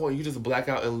at some point you just black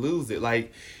out and lose it.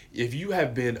 Like, if you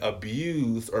have been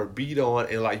abused or beat on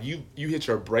and like you hit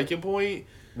your breaking point,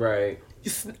 right?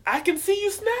 I can see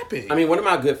you snapping. I mean, one of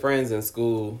my good friends in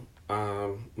school,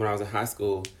 when I was in high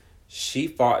school, she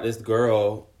fought this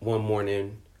girl one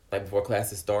morning, like before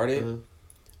classes started.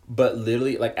 But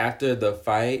literally, like after the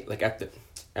fight, like after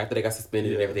they got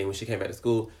suspended and everything, when she came back to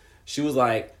school, she was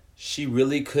like, she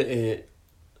really couldn't,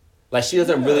 like she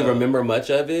doesn't really remember much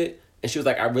of it, and she was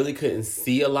like, I really couldn't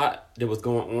see a lot that was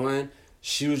going on.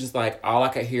 She was just like, all I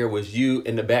could hear was you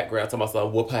in the background talking about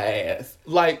something, whoop her ass.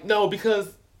 Like, no,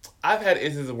 because I've had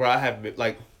instances where I have been,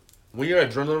 like, when you're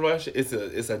adrenaline rush, it's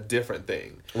a different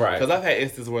thing. Right. Because I've had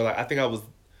instances where, like, I think I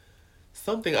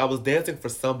was dancing for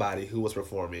somebody who was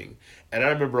performing. And I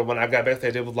remember when I got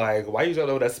backstage, it was like, why you jumping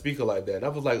over that speaker like that? And I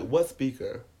was like, what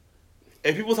speaker?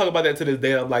 And people talk about that to this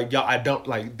day. I'm like, y'all, I don't,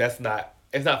 like, it's not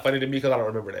funny to me because I don't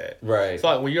remember that. Right. So,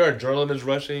 like, when your adrenaline is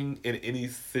rushing in any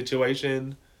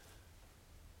situation...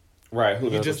 Right,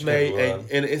 you just made,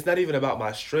 and it's not even about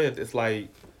my strength. It's like,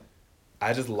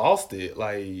 I just lost it.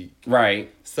 Like,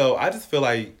 right. So I just feel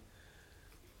like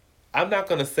I'm not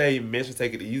gonna say men should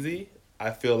take it easy.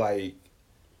 I feel like,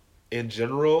 in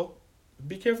general,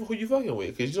 be careful who you fucking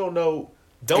with, because you don't know.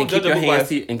 Don't judge a book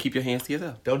by and keep your hands to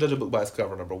yourself. Don't judge a book by its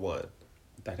cover. Number one.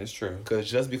 That is true. Because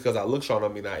just because I look strong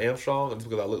don't mean I am strong, and just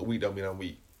because I look weak don't mean I'm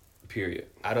weak. Period.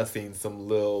 I done seen some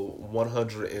little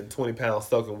 120 pound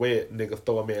soaking wet niggas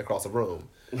throw a man across a room.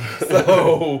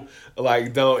 So,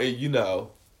 like,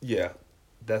 yeah,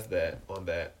 that's that on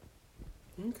that.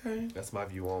 Okay. That's my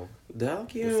view on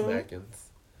Thank you. the smackings.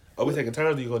 Are we taking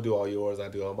turns, or you gonna do all yours? I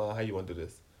do all mine. How you want to do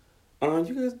this? You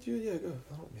guys do, yeah, go.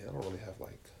 I don't really have,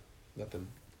 like, nothing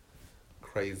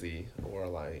crazy or,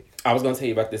 like... I was gonna tell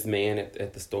you about this man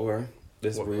at the store.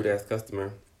 This rude ass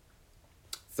customer.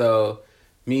 So,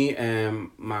 me and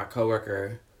my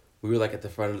coworker, we were like at the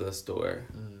front of the store,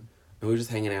 and we were just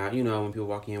hanging out. You know, when people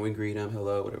walk in, we greet them,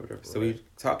 hello, whatever. So we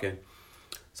talking.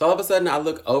 So all of a sudden, I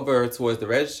look over towards the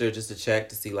register just to check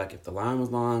to see like if the line was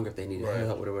long or if they needed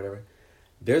help, whatever.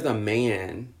 There's a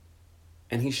man,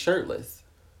 and he's shirtless,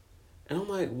 and I'm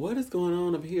like, what is going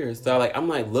on up here? So like I'm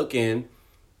like looking.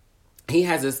 He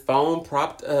has his phone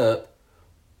propped up,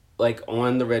 like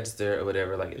on the register or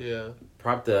whatever, like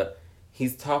propped up.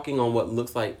 He's talking on what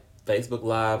looks like Facebook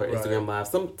Live or Instagram Live,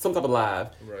 some type of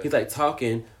live. Right. He's like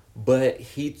talking, but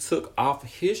he took off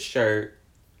his shirt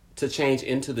to change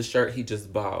into the shirt he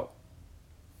just bought.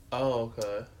 Oh,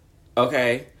 okay.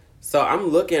 Okay. So I'm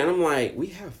looking and I'm like, we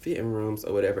have fitting rooms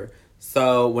or whatever.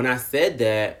 So when I said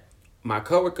that, my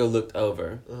coworker looked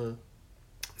over.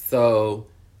 So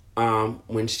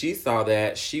when she saw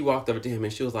that, she walked over to him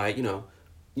and she was like, you know,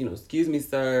 excuse me,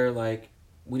 sir, like,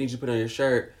 we need you to put on your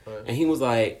shirt. Right. And he was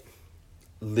like,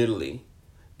 literally,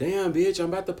 damn, bitch, I'm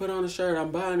about to put on a shirt.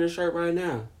 I'm buying this shirt right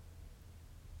now.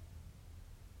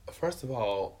 First of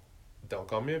all, don't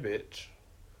call me a bitch.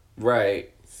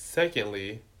 Right.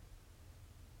 Secondly,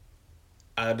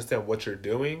 I understand what you're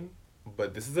doing,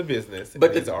 but this is a business.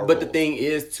 But the thing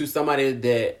is, to somebody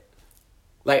that,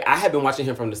 like, I had been watching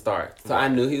him from the start. So I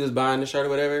knew he was buying the shirt or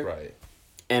whatever. Right.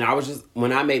 And I was just,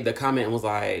 when I made the comment and was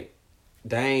like,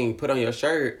 dang, put on your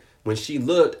shirt. When she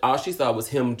looked, all she saw was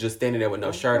him just standing there with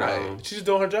no shirt on. She's just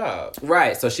doing her job.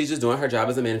 Right. So she's just doing her job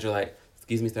as a manager, like,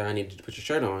 excuse me, sir, I need you to put your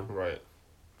shirt on. Right.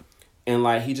 And,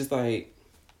 like, he just, like,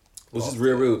 was just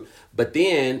real rude. But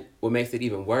then, what makes it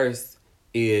even worse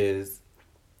is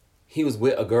he was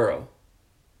with a girl,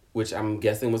 which I'm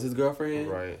guessing was his girlfriend.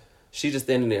 Right. She just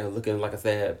standing there looking like a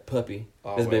sad puppy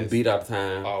that's been beat all the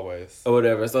time. Always. Or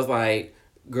whatever. So it's like,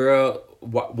 girl,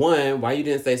 one, why you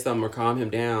didn't say something or calm him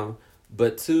down?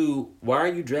 But two, why are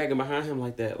you dragging behind him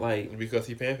like that? Like, because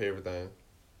he paying for everything.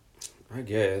 I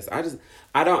guess.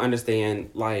 I don't understand.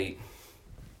 Like,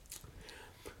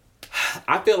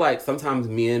 I feel like sometimes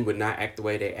men would not act the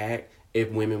way they act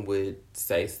if women would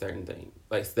say certain things.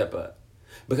 Like, step up.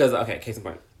 Because, okay, case in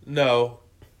point. No.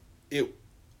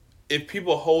 If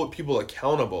people hold people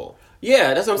accountable.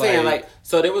 Yeah, that's what I'm saying. Like,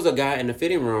 so there was a guy in the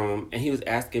fitting room, and he was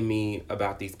asking me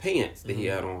about these pants that he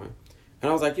had on. And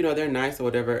I was like, they're nice or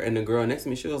whatever. And the girl next to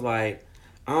me, she was like,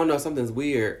 I don't know, something's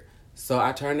weird. So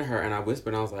I turned to her and I whispered,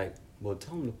 and I was like, well,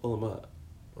 tell him to pull them up.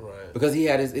 Right. Because he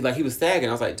had he was sagging.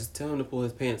 I was like, just tell him to pull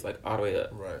his pants, like, all the way up.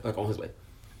 Right. Like, on his way.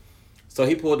 So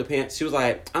he pulled the pants. She was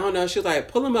like, I don't know. She was like,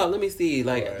 pull them up. Let me see.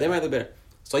 Like, they might look better.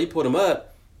 So he pulled them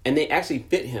up, and they actually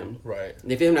fit him. Right.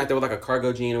 They fit him like they were like a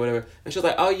cargo jean or whatever. And she was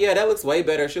like, oh, yeah, that looks way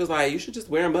better. She was like, you should just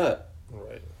wear them up.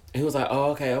 Right. And he was like,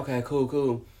 oh, okay,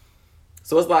 cool.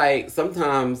 So it's like,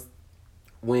 sometimes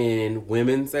when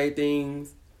women say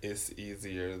things, it's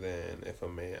easier than if a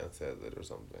man says it or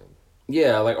something.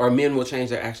 Yeah, like, or men will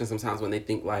change their actions sometimes when they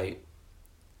think, like,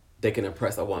 they can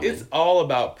impress a woman. It's all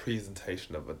about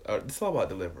presentation it's all about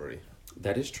delivery.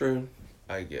 That is true.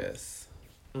 I guess.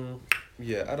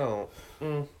 Yeah, I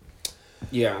don't.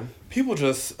 Yeah. People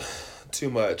just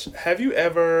too much. Have you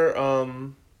ever,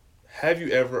 or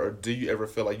do you ever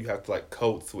feel like you have to, like,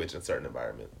 code switch in certain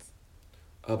environments?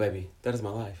 Oh, baby, that is my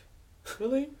life.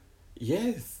 Really?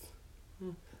 Yes.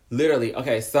 Literally.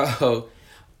 Okay, so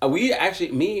we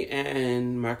actually, me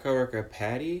and my coworker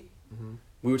Patty,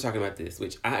 we were talking about this,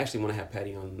 which I actually want to have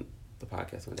Patty on the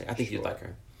podcast one day. I think you'd like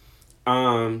her.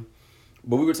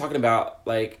 But we were talking about,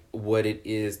 like, what it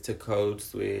is to code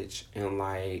switch and,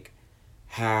 like,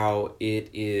 how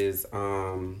it is,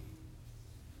 how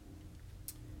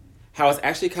it's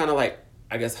actually kind of, like,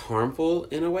 I guess, harmful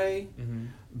in a way.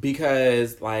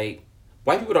 Because, like,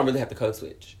 white people don't really have to code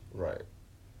switch. Right.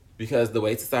 Because the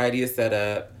way society is set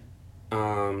up,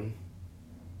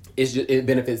 it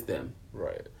benefits them.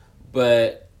 Right.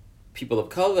 But people of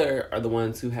color are the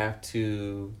ones who have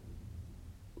to,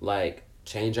 like,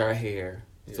 change our hair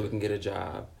so we can get a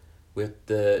job. We have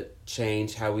to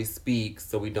change how we speak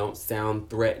so we don't sound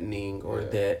threatening or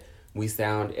that we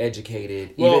sound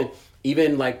educated. Well,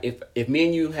 even like if me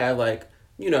and you have like,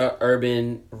 you know,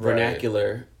 urban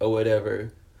vernacular or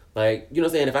whatever, like, you know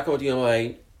what I'm saying? If I come up to you and I'm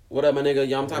like, what up, my nigga?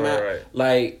 Y'all I'm talking about?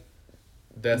 Like,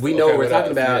 we know what we're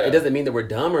talking about. It doesn't mean that we're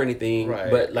dumb or anything,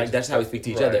 but like that's how we speak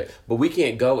to each other. But we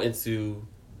can't go into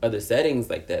other settings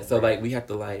like that. So like we have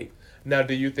to like. Now,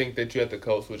 do you think that you have to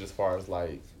code switch as far as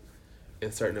like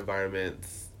in certain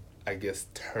environments, I guess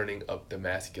turning up the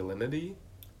masculinity?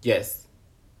 Yes.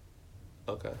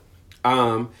 Okay.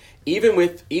 Even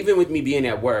with me being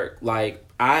at work, like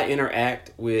I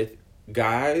interact with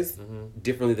guys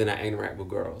differently than I interact with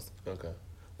girls. Okay.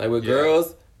 Like with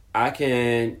girls, I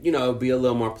can, you know, be a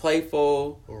little more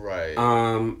playful. Right.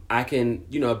 I can,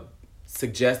 you know,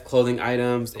 suggest clothing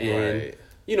items and,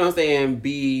 you know what I'm saying,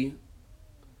 be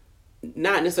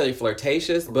not necessarily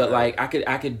flirtatious, but like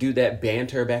I could do that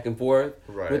banter back and forth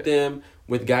with them.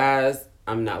 With guys,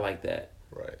 I'm not like that.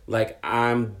 Right. Like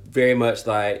I'm very much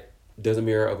like, there's a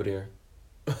mirror over there.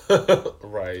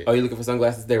 Right. Oh, you looking for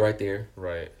sunglasses? They're right there.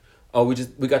 Right. Oh, we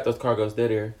got those cargos. They're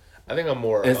there. I think I'm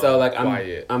more and so like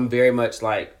quiet. I'm very much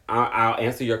like I'll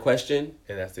answer your question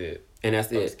and that's it. And that's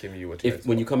it. Just giving you what you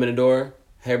when you come in the door,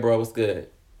 hey bro, what's good?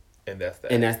 And that's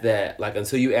that. And that's that. Like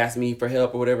until you ask me for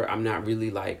help or whatever, I'm not really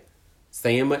like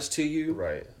saying much to you.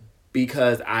 Right.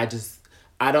 Because I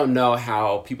don't know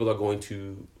how people are going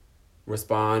to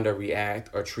respond or react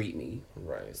or treat me.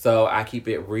 Right. So I keep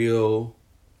it real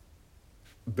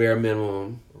bare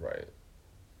minimum. Right.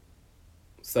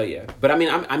 So yeah. But I mean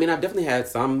I've definitely had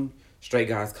some straight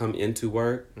guys come into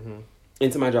work,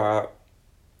 into my job,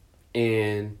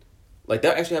 and like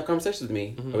they'll actually have conversations with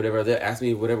me or whatever. They'll ask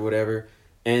me whatever,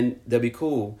 and they'll be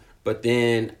cool. But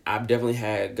then I've definitely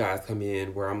had guys come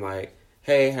in where I'm like,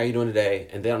 "Hey, how you doing today?"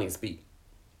 and they don't even speak.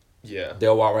 Yeah,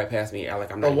 they'll walk right past me.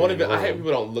 Like I'm not. I hate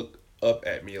people don't look up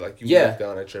at me. Like you look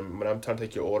down at your when I'm trying to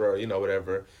take your order, or, you know,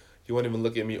 whatever. You won't even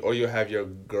look at me, or you'll have your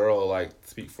girl like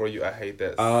speak for you. I hate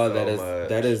that.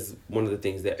 That is one of the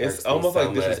things that it's almost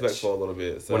like disrespectful a little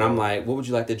bit. So. When I'm like, "What would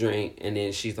you like to drink?" and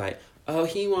then she's like, "Oh,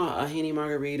 he want a Henny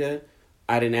margarita."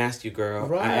 I didn't ask you, girl.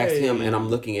 Right. I asked him, and I'm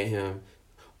looking at him.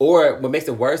 Or what makes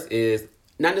it worse is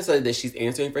not necessarily that she's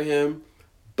answering for him,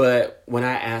 but when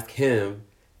I ask him,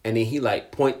 and then he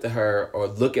like point to her or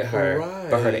look at her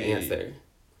for her to answer,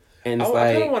 and it's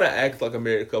I kind of want to act like a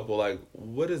married couple. Like,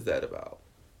 what is that about?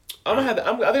 I think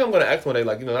I'm gonna ask one day,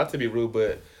 like, you know, not to be rude,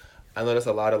 but I notice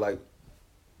a lot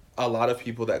of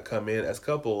people that come in as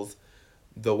couples,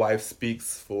 the wife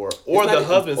speaks for, or the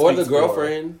husband or speaks the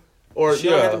girlfriend, or she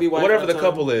don't have to be wife whatever the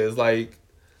couple is. Like,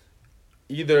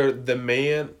 either the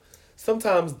man.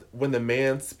 Sometimes when the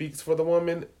man speaks for the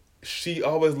woman, she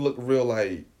always look real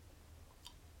like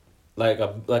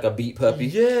a beat puppy.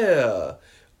 Yeah,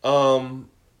 and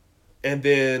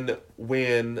then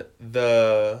when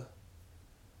the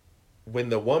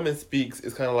woman speaks,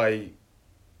 it's kind of like,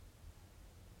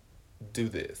 do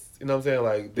this. You know what I'm saying?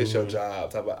 Like, this your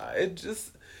job. Type of,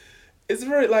 it's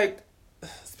very like,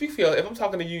 speak for you. If I'm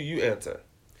talking to you, you answer.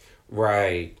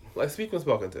 Right. Like, speak when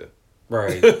spoken to.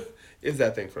 Right. It's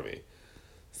that thing for me.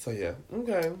 So, yeah.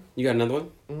 Okay. You got another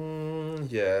one?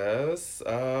 Yes.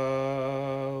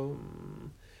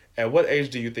 At what age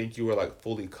do you think you were, like,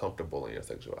 fully comfortable in your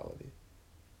sexuality?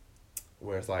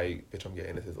 Where it's like, bitch, I'm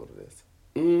getting this is what it is.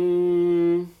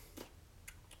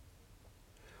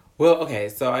 Well, okay,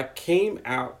 so I came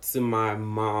out to my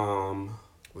mom,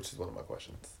 which is one of my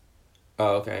questions.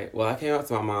 Oh, okay. Well, I came out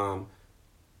to my mom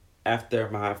after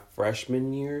my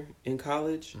freshman year in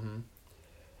college.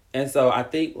 And so I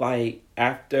think like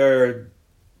after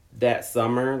that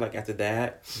summer, like after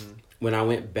that, when I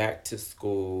went back to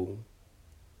school,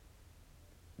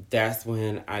 that's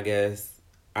when I guess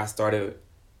I started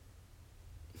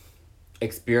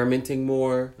experimenting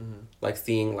more, like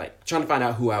seeing, like trying to find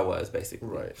out who I was basically.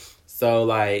 Right. So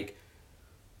like,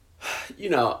 you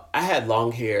know, I had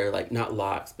long hair, like not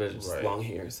locks, but just long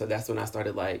hair. So that's when I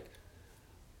started like,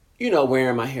 you know,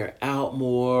 wearing my hair out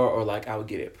more, or like I would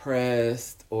get it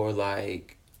pressed, or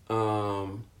like,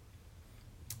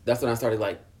 that's when I started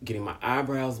like getting my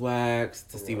eyebrows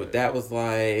waxed to see what that was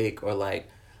like, or like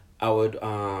I would,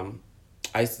 I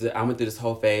went through this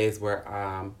whole phase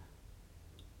where,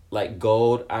 like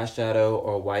gold eyeshadow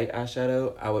or white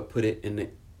eyeshadow, I would put it in the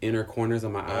inner corners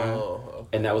of my eye. Okay.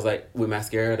 And that was like with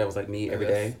mascara, that was like me every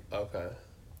day. Okay.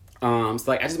 So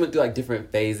like I just went through like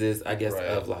different phases, I guess,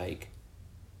 of like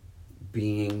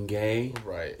being gay.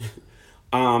 Right.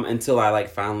 Until I like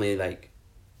finally like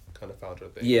kind of found your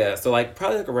thing. Yeah, so like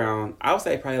probably like around, I would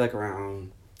say probably like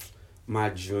around my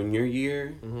junior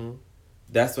year,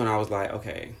 that's when I was like,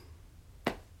 okay,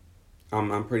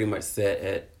 I'm pretty much set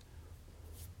at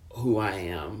who I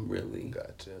am, really.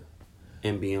 Gotcha.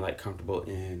 And being like comfortable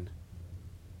in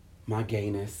my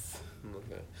gayness.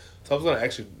 Okay. So I was gonna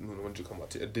ask you, when did you come out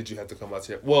to? Did you have to come out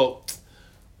to your? Well,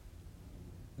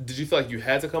 did you feel like you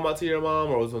had to come out to your mom,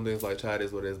 or was one of things like, "Child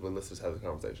is what it is," but let's just have the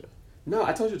conversation? No,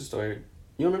 I told you the story.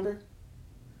 You remember?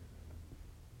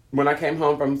 When I came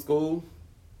home from school,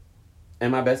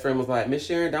 and my best friend was like, "Miss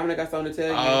Sharon, Dominic got something to tell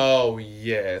you." Oh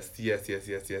yes.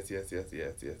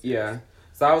 Yeah.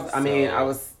 So I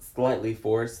was slightly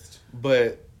forced.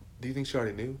 But do you think she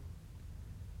already knew?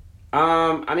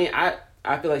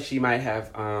 I feel like she might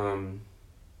have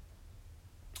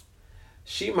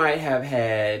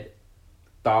had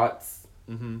thoughts,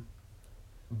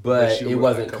 but it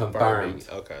wasn't confirmed.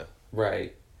 Okay.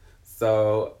 Right.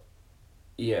 So,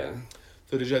 yeah.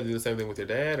 So did you have to do the same thing with your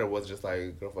dad, or was it just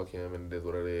like, go fuck him and it is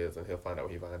what it is, and he'll find out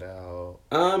when he find out?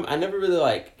 I never really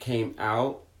like came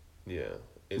out. Yeah.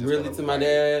 Really to my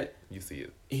dad. You see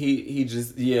it. He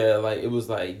just like it was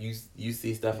like you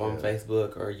see stuff on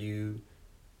Facebook, or you,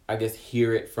 I guess,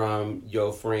 hear it from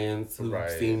your friends who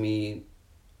see me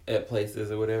at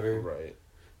places or whatever. Right.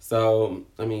 So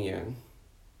I mean, yeah.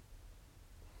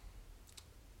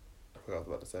 I forgot what I was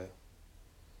about to say.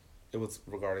 It was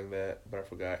regarding that, but I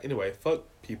forgot. Anyway, fuck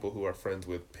people who are friends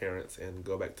with parents and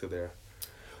go back to their...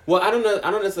 Well, I don't know.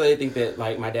 I don't necessarily think that,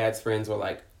 like, my dad's friends were,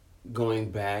 like,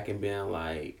 going back and being,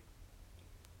 like,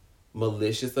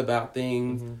 malicious about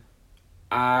things.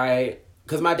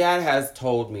 Because my dad has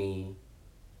told me,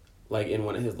 like, in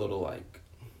one of his little, like...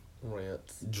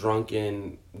 rants.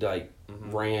 Drunken, like,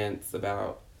 rants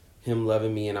about him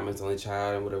loving me and I'm his only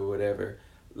child and whatever.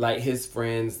 Like, his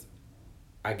friends...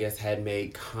 I guess had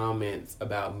made comments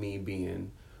about me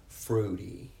being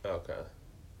fruity. Okay.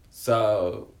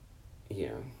 So,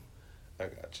 yeah. I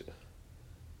gotcha.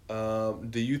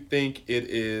 Do you think it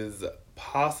is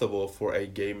possible for a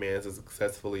gay man to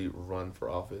successfully run for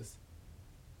office?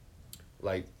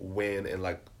 Like, win and,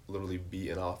 like, literally be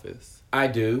in office? I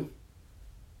do.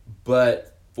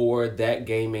 But for that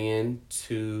gay man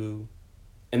to...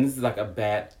 And this is like a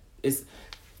bad...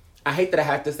 I hate that I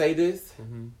have to say this,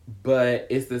 but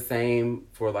it's the same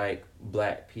for, like,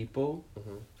 black people.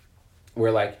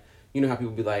 Where, like, you know how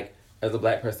people be like, as a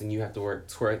black person, you have to work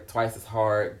twice as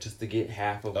hard just to get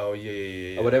half of... Oh,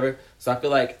 yeah. Or whatever. So I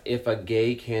feel like if a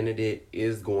gay candidate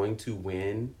is going to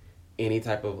win any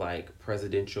type of, like,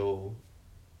 presidential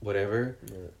whatever,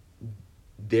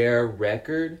 their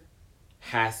record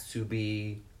has to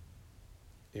be...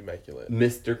 immaculate.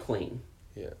 Mr. Clean.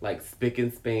 Yeah. Like, spick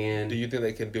and span. Do you think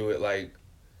they can do it, like...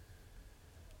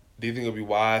 Do you think it would be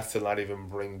wise to not even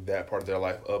bring that part of their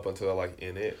life up until they're, like,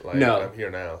 in it? Like, no. I'm here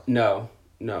now. No.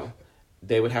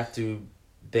 They would have to...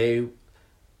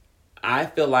 I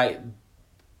feel like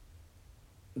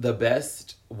the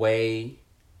best way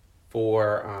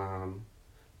for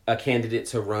a candidate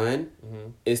to run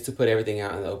is to put everything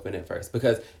out in the open at first.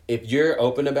 Because if you're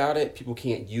open about it, people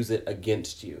can't use it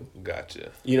against you.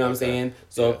 Gotcha. You know what I'm saying?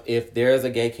 So if there's a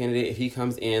gay candidate, if he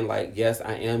comes in like, yes,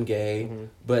 I am gay,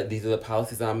 but these are the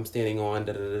policies I'm standing on,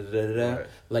 Right.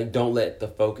 like, don't let the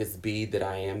focus be that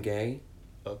I am gay.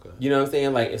 Okay. You know what I'm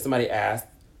saying? Like, if somebody asks,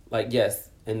 like, yes,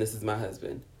 and this is my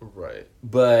husband. Right.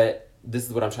 But this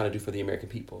is what I'm trying to do for the American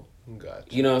people. Gotcha.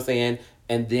 You know what I'm saying?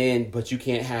 And then, but you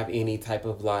can't have any type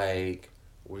of, like...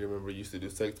 We remember you used to do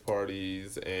sex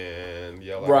parties and...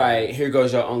 yeah, like, right. Here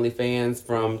goes your OnlyFans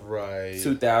from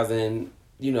 2000,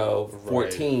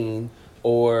 14.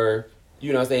 Or,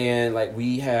 you know what I'm saying? Like,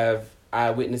 we have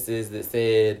eyewitnesses that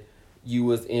said you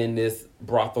was in this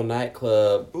brothel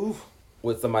nightclub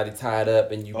with somebody tied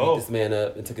up and you beat this man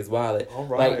up and took his wallet. All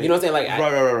right. Like, you know what I'm saying? Like,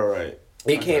 right.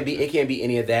 It can't be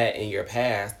any of that in your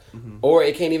past. Or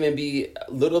it can't even be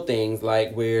little things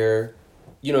like where,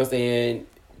 you know what I'm saying,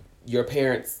 your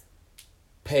parents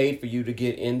paid for you to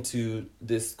get into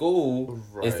this school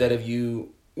instead of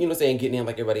you know what I'm saying, getting in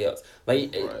like everybody else.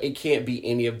 Like, it can't be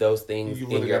any of those things you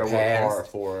really in your gotta past. work hard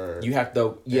for... You have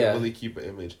to, really keep an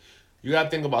image. You gotta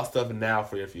think about stuff now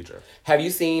for your future. Have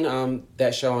you seen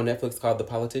that show on Netflix called The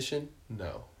Politician?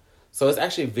 No. So it's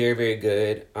actually very, very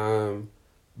good.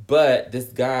 But this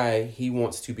guy, he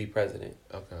wants to be president.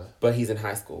 Okay. But he's in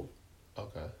high school.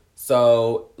 Okay.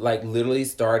 So, like, literally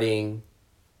starting...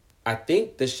 I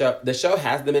think the show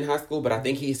has them in high school, but I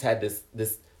think he's had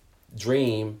this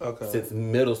dream since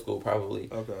middle school, probably.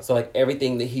 Okay. So, like,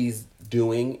 everything that he's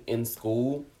doing in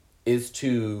school is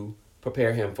to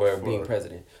prepare him for being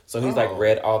president. So he's like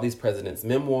read all these presidents'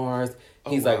 memoirs.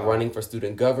 He's like running for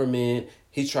student government.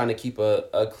 He's trying to keep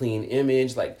a clean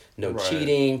image, like no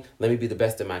cheating. Let me be the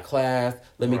best in my class.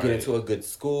 Let me get into a good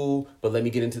school, but let me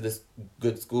get into this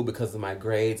good school because of my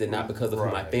grades and not because of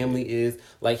who my family is.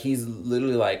 Like he's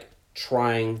literally like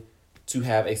trying to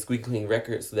have a squeaky clean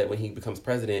record so that when he becomes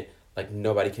president, like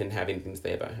nobody can have anything to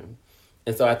say about him.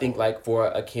 And so I think like for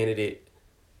a candidate,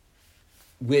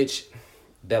 which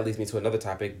that leads me to another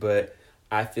topic, but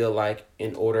I feel like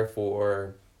in order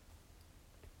for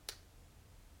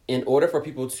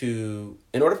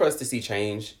us to see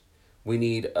change, we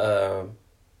need a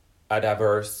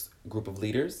diverse group of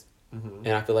leaders. Mm-hmm.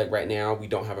 And I feel like right now we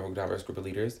don't have a diverse group of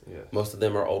leaders. Yes. Most of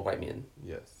them are old white men.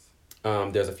 Yes.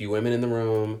 There's a few women in the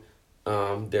room.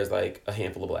 There's like a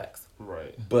handful of blacks.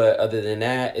 Right. But other than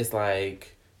that, it's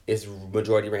like it's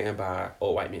majority ran by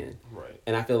old white men. Right.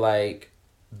 And I feel like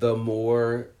the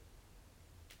more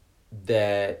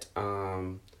that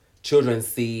children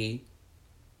see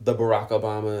the Barack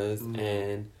Obamas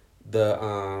and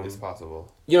the it's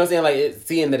possible. You know what I'm saying? Like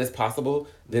seeing that it's possible,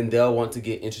 then they'll want to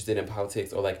get interested in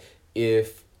politics. Or like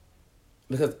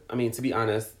because I mean, to be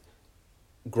honest,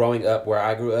 growing up where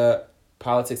I grew up,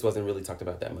 politics wasn't really talked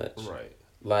about that much. Right.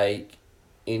 Like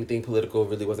anything political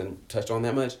really wasn't touched on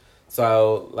that much.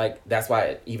 So like that's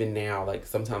why even now, like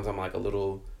sometimes I'm like a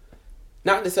little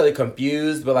not necessarily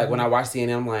confused, but like when I watch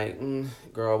CNN, I'm like,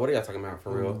 girl, what are y'all talking about for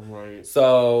real? Right.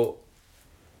 So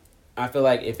I feel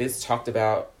like if it's talked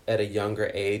about at a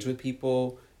younger age with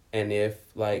people, and if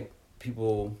like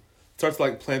people start to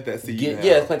like plant that seed,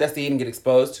 plant that seed and get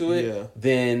exposed to it,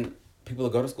 then people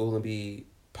will go to school and be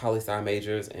poli-sci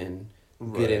majors and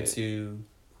get into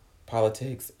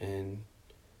politics and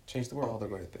change the world. All the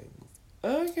great things.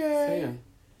 Okay.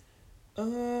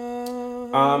 So,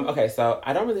 okay, so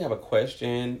I don't really have a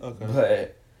question,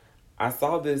 but I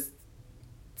saw this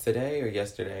today or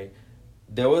yesterday.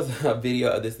 There was a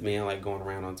video of this man like going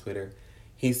around on Twitter.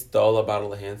 He stole a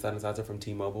bottle of hand sanitizer from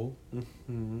T-Mobile.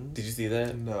 Mm-hmm. Did you see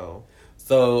that? No.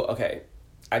 So, okay.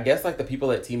 I guess like the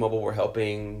people at T-Mobile were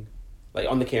helping, like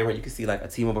on the camera you could see like a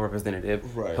T-Mobile representative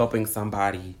helping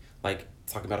somebody, like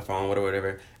talking about a phone,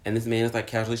 whatever. And this man is like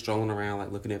casually strolling around,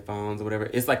 like looking at phones or whatever.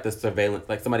 It's like the surveillance,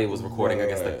 like somebody was recording, I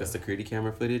guess, like the security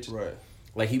camera footage. Right.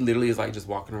 Like he literally is like just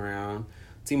walking around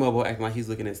T-Mobile acting like he's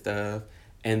looking at stuff.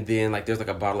 And then like there's like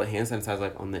a bottle of hand sanitizer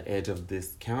like on the edge of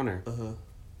this counter. Uh-huh.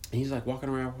 And he's like walking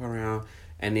around.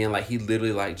 And then like he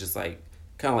literally like just like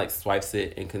kind of like swipes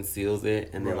it and conceals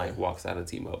it and then like walks out of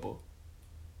T-Mobile.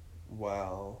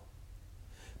 Wow.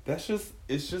 It's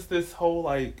just this whole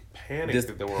like panic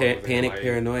that the world is in. Panic, like,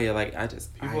 paranoia. Like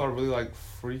people are really like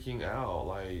freaking out.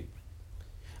 Like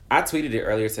I tweeted it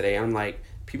earlier today. I'm like,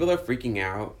 people are freaking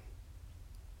out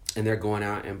and they're going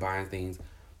out and buying things,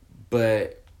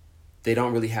 but they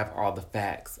don't really have all the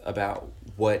facts about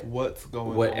what's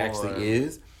going on, what actually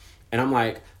is. And I'm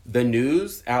like, the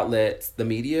news outlets, the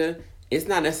media, it's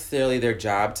not necessarily their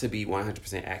job to be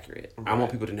 100% accurate. Right. I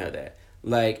want people to know that.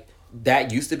 Like,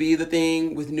 that used to be the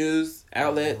thing with news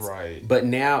outlets. Right. But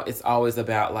now it's always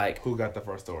about, like... who got the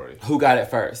first story? Who got it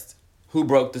first? Who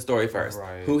broke the story first?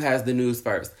 Right. Who has the news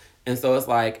first? And so it's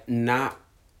like, not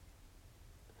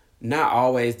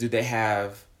always do they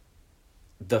have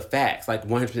the facts, like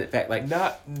 100% fact. Like,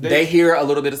 they hear a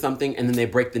little bit of something and then they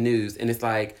break the news. And it's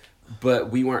like,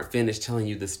 but we weren't finished telling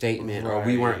you the statement, or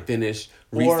we weren't finished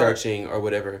researching or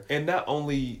whatever. And not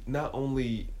only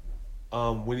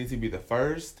we need to be the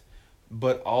first,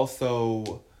 but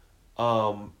also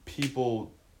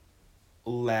people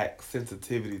lack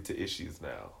sensitivity to issues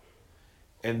now.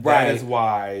 And that is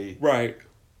why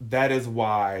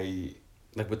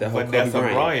like with that whole Vanessa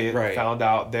Bryant found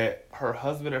out that her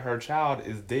husband and her child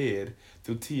is dead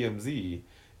through TMZ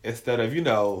instead of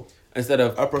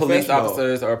police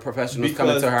officers or professionals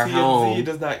coming to her home. TMZ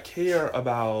does not care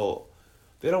about.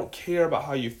 They don't care about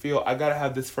how you feel. I gotta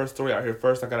have this first story out here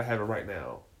first. I gotta have it right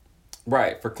now.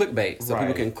 Right, for clickbait, so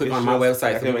people can click on my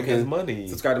website, so people can money.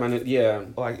 Subscribe to my news. Yeah,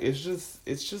 like it's just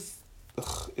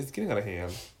it's getting out of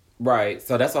hand. Right,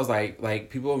 so that's what I was like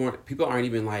people aren't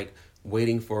even like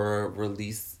waiting for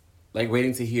release, like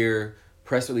waiting to hear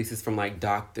press releases from like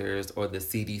doctors or the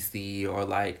CDC or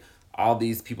like all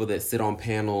these people that sit on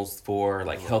panels for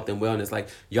like health and wellness. Like,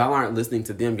 y'all aren't listening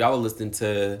to them. Y'all are listening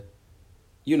to,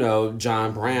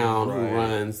 John Brown, who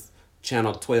runs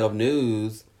Channel 12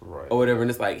 News or whatever. And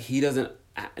it's like, he doesn't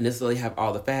necessarily have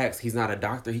all the facts. He's not a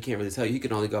doctor. He can't really tell you. He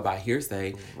can only go by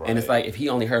hearsay. Right. And it's like, if he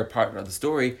only heard part of the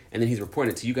story and then he's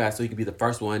reporting it to you guys so he could be the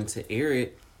first one to air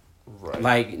it. Right.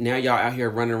 Like, now y'all out here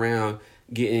running around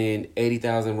getting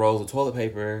 80,000 rolls of toilet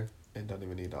paper. And don't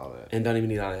even need all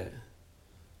that.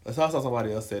 I saw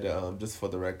somebody else said that, just for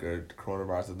the record,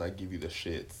 coronavirus does not give you the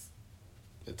shits.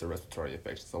 It's a respiratory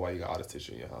infection. So why you got all this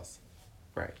tissue in your house?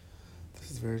 Right.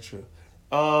 This is very true.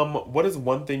 What is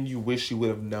one thing you wish you would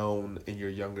have known in your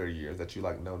younger years that you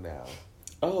know now?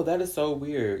 Oh, that is so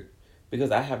weird.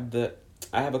 Because I have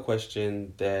a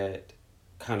question that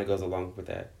kind of goes along with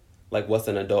that. Like, what's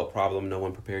an adult problem no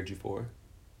one prepared you for?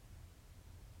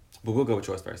 But we'll go with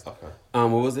yours first. Okay. What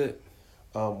was it?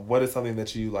 What is something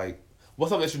that you like? What's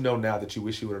something that you know now that you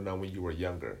wish you would have known when you were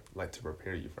younger, like to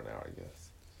prepare you for now? I guess.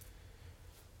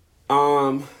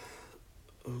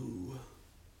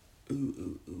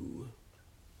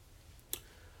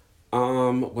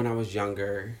 When I was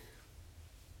younger,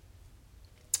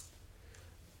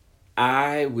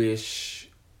 I wish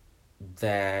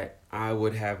that I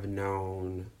would have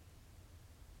known.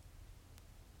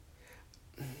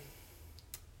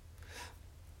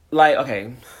 Like,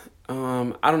 okay, I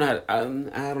don't know. I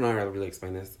don't know how to really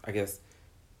explain this. I guess.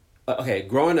 Okay,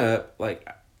 growing up, like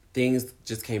things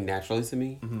just came naturally to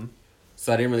me,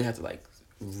 so I didn't really have to like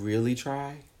really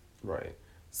try. Right.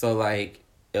 So like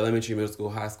elementary, middle school,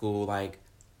 high school, like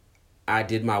I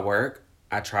did my work.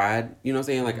 I tried. You know what I'm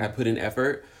saying? Like I put in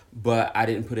effort, but I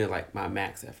didn't put in like my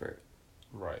max effort.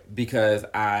 Right. Because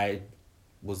I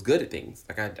was good at things.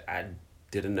 Like I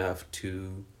did enough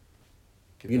to,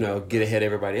 get ahead of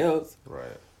everybody else.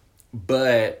 Right.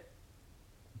 But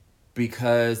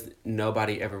because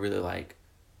nobody ever really like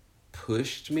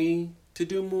pushed me to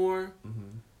do more,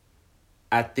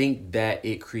 I think that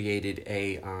it created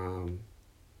a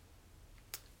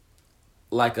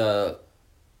like a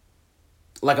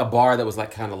bar that was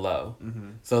like kind of low.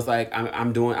 So it's like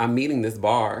I'm meeting this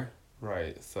bar.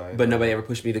 Right. So But nobody ever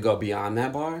pushed me to go beyond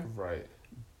that bar. Right.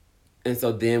 And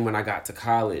so then when I got to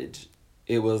college,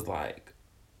 it was like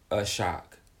a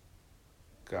shock.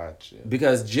 Gotcha.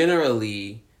 Because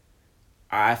generally,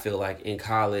 I feel like in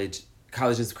college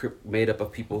is made up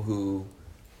of people who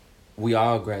we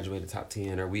all graduated top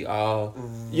 10 or we all,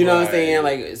 you know what I'm saying?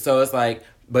 Like, so it's like,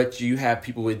 but you have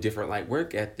people with different like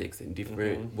work ethics and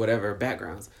different whatever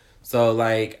backgrounds. So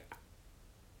like,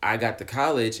 I got to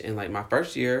college and like my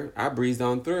first year, I breezed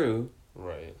on through.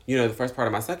 Right. The first part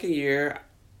of my second year,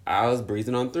 I was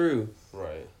breezing on through.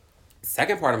 Right.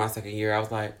 Second part of my second year, I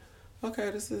was like,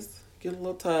 okay, this is getting a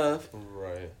little tough.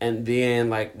 Right. And then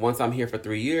like once I'm here for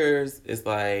 3 years, it's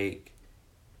like,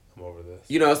 I'm over this.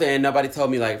 You know what I'm saying? Nobody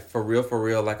told me like for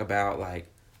real, like about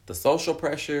like the social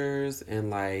pressures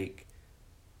and like,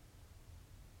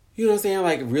 you know what I'm saying?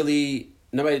 Like really,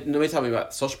 nobody taught me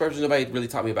about social pressures. Nobody really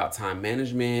taught me about time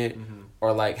management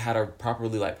or like how to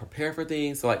properly like prepare for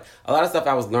things. So like a lot of stuff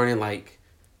I was learning like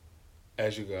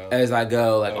as you go, as I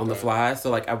go, like on the fly. So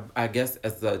like I guess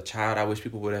as a child, I wish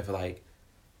people would have like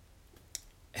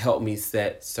helped me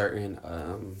set certain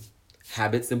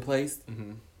habits in place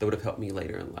that would have helped me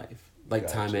later in life, like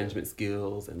time management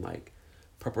skills and like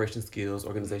preparation skills,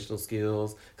 organizational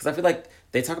skills. Because I feel like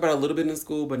they talk about it a little bit in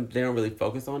school, but they don't really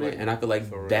focus on it. And I feel like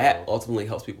that ultimately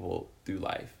helps people through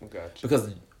life. Gotcha.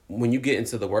 Because when you get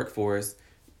into the workforce,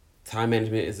 time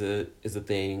management is a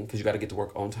thing because you got to get to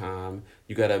work on time.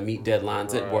 You got to meet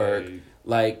deadlines at work.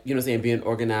 Like, you know what I'm saying, being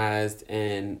organized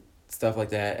and stuff like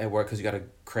that at work because you got to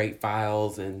create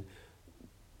files and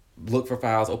look for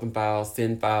files, open files,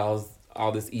 send files,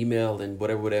 all this email and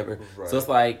whatever. Right. So it's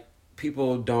like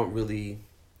people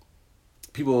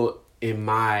in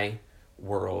my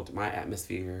world, my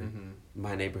atmosphere,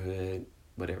 my neighborhood,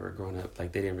 whatever, growing up,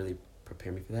 like they didn't really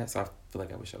prepare me for that. So I feel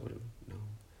like I wish I would have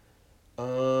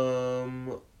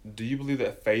known. Do you believe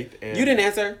that faith and... You didn't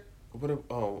answer.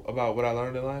 About what I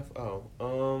learned in life?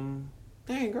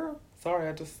 Dang, girl. Sorry,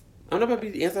 I'm not about to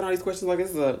be answering all these questions like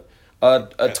this is a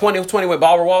 2020 with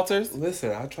Barbara Walters.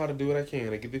 Listen, I try to do what I can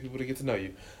to get the people to get to know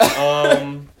you.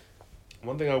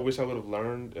 One thing I wish I would have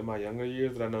learned in my younger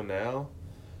years that I know now,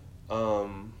 I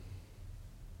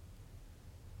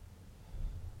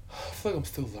feel like I'm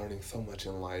still learning so much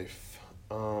in life.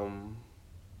 I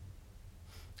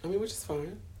mean, which is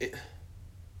fine.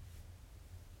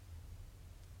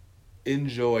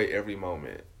 Enjoy every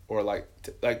moment, or like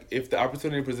if the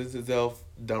opportunity presents itself,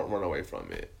 don't run away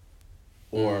from it,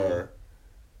 or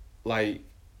like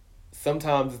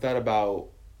sometimes it's not about,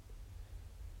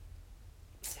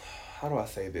 how do I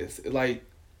say this? Like,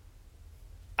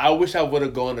 I wish I would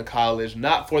have gone to college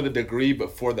not for the degree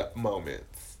but for the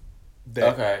moments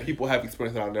that people have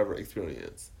experienced that I'll never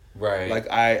experience. Right. Like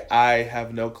I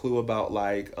have no clue about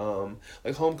like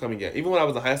homecoming yet. Even when I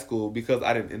was in high school, because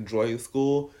I didn't enjoy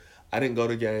school, I didn't go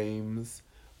to games.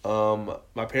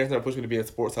 My parents never pushed me to be in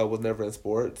sports, so I was never in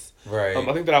sports. Right.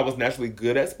 I think that I was naturally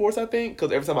good at sports, I think,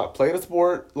 because every time I played a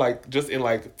sport, like, just in,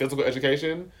 like, physical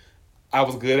education, I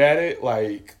was good at it.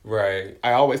 Like, right.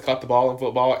 I always caught the ball in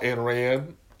football and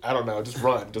ran. I don't know, just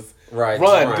run. Just run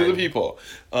to the people.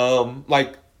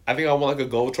 Like, I think I won, like, a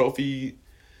gold trophy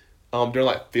during,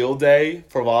 like, field day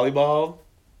for volleyball.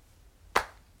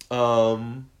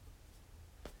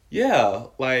 Yeah,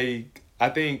 like, I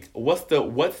think, what's the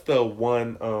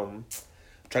one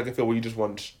track and field where you just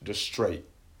run just straight?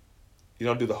 You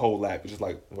don't do the whole lap. It's just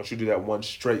like, once you do that one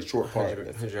straight short part.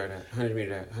 100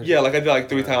 meter. Yeah, like I did like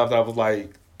 3 times. I was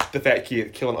like the fat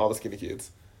kid killing all the skinny kids.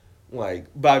 Like,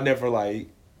 but I've never like.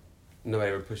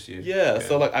 Nobody ever pushed you. Yeah,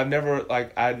 so like I've never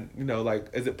like like,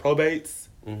 is it probates?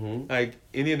 Mm-hmm. Like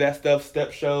any of that stuff,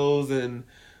 step shows and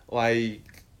like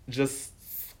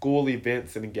just school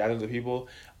events and gatherings of people.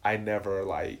 I never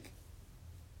like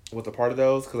was a part of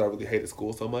those because I really hated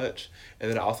school so much, and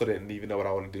then I also didn't even know what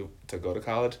I wanted to do to go to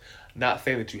college. Not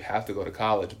saying that you have to go to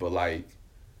college, but like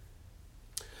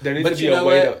there needs to be a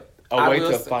way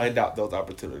to find out those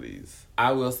opportunities.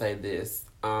 I will say this: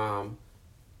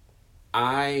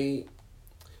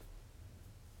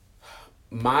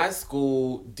 my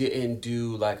school didn't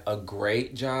do like a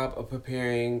great job of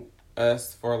preparing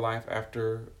us for life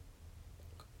after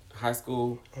high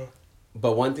school.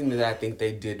 But one thing that I think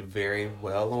they did very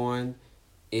well on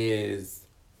is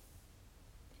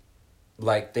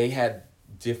like they had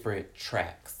different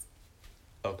tracks.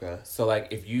 Okay. So like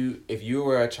if you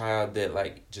were a child that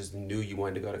like just knew you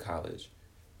wanted to go to college,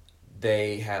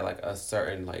 they had like a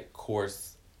certain like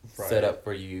course set up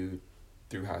for you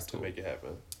through high school to make it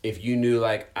happen. If you knew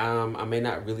like I may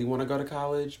not really want to go to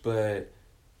college, but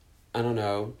I don't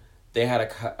know, they had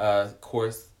a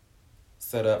course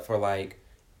set up for like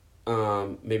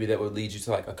maybe that would lead you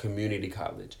to like a community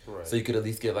college, right. So you could at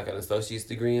least get like an associate's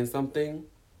degree in something.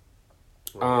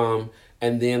 Right.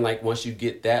 And then like once you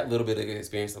get that little bit of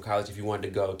experience in college, if you wanted to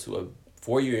go to a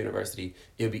 4-year university,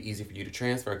 it would be easy for you to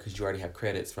transfer because you already have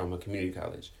credits from a community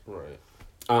college. Right.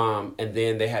 And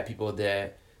then they had people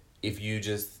that if you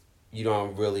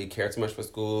don't really care too much for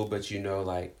school, but you know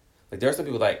like there are some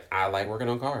people like I like working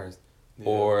on cars,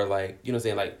 or like you know what I'm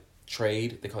saying, like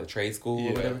trade, they call it trade school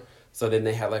or whatever. So then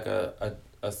they had like a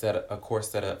course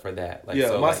set up for that. Like,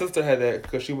 so, my sister had that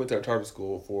because she went to a charter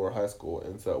school for high school,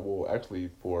 and so actually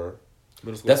for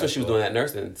middle school. That's what she was doing, that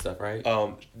nursing stuff, right?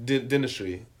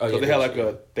 Dentistry. Oh, so yeah,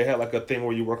 they had like a thing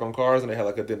where you work on cars, and they had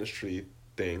like a dentistry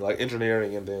thing, like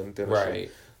engineering and then dentistry. Right.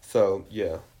 So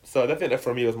yeah, so I think that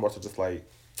for me it was more so just like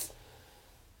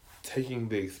taking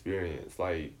the experience,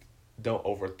 like don't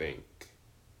overthink,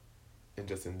 and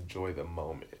just enjoy the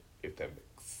moment, if that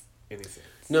makes any sense.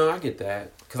 No, I get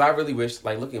that. Because I really wish,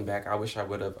 like, looking back, I wish I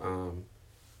would have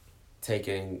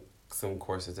taken some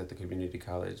courses at the community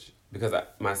college. Because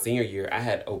my senior year, I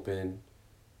had open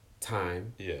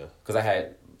time. Yeah. Because I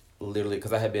had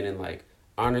been in, like,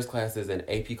 honors classes and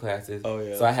AP classes. Oh,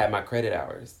 yeah. So I had my credit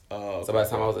hours. Oh, okay. So by the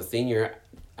time I was a senior,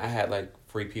 I had, like,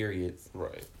 free periods.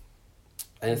 Right.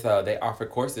 And so they offered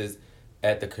courses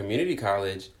at the community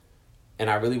college, and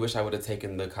I really wish I would have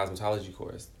taken the cosmetology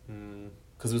course.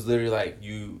 Because it was literally like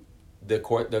the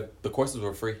courses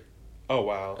were free. Oh,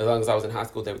 wow. As long as I was in high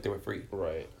school, they were free.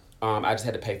 Right. I just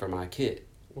had to pay for my kit,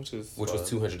 which was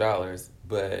 $200,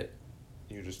 but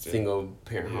you just single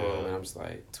parent home, and I'm just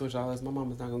like $200. My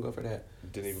mom is not gonna go for that. I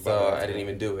didn't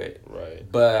even do it. Right.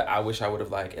 But I wish I would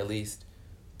have like at least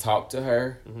talked to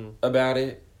her about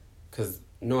it, because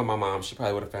knowing my mom, she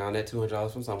probably would have found that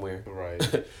 $200 from somewhere.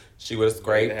 Right. She would have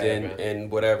scraped and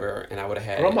whatever, and I would have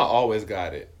had. Grandma always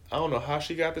got it. I don't know how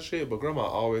she got the shit, but Grandma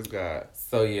always got.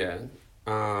 So yeah,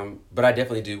 but I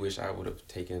definitely do wish I would have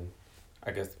taken,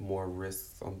 I guess, more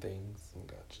risks on things.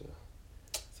 Gotcha.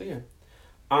 So yeah.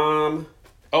 Oh,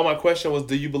 my question was: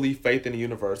 do you believe faith in the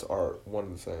universe are one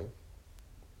and the same?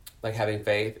 Like having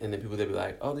faith, and then people that be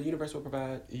like, "Oh, the universe will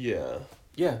provide." Yeah.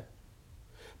 Yeah.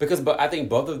 But I think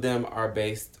both of them are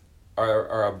based,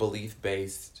 are a belief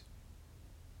based.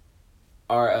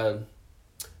 I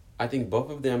think both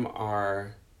of them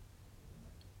are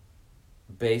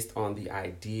based on the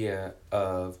idea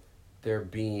of there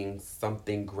being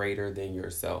something greater than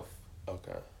yourself.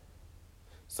 Okay.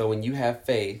 So when you have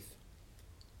faith,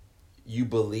 you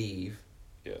believe.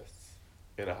 Yes.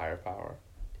 In a higher power.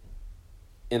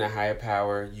 In a higher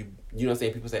power, you know what I'm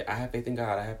saying? People say, I have faith in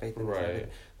God, I have faith in God. Right.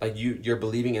 Like you're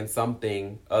believing in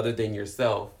something other than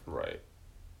yourself. Right.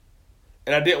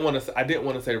 And I didn't want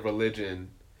to say religion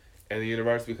and the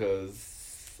universe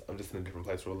because I'm just in a different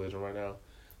place for religion right now.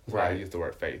 That's why I use the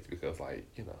word faith because, like,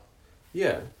 you know.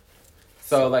 Yeah.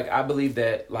 So like, I believe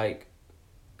that, like,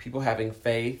 people having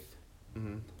faith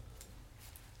mm-hmm.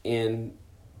 in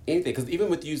anything. Because even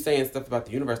with you saying stuff about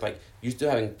the universe, like, you're still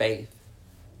having faith.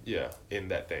 Yeah, in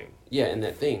that thing. Yeah, in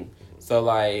that thing. Mm-hmm. So,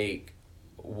 like,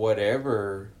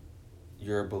 whatever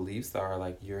your beliefs are,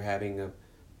 like, you're having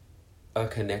a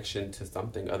connection to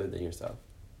something other than yourself.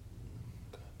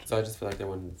 Gotcha. So I just feel like they're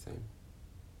one and the same.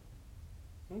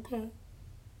 Okay.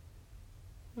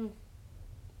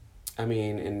 I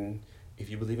mean, and if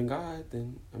you believe in God,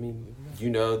 then, I mean, you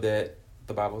know that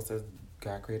the Bible says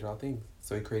God created all things.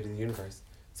 So he created the universe.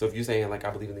 So if you're saying, like,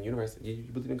 I believe in the universe, you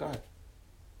believe in God.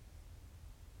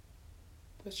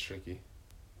 That's tricky.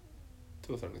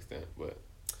 To a certain extent, but...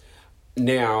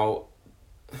 Now,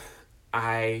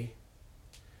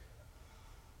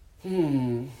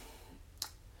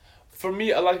 For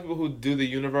me, a lot of people who do the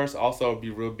universe also be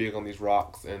real big on these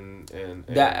rocks and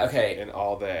that, okay, and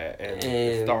all that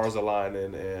and stars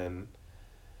aligning and,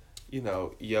 you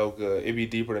know, yoga. It'd be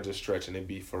deeper than just stretching. It'd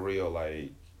be for real,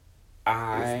 like,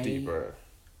 it's deeper.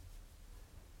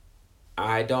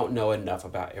 I don't know enough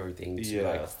about everything to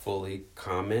like fully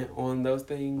comment on those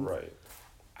things. Right.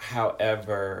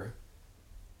 However,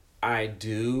 I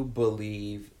do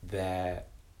believe that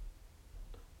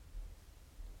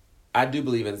I do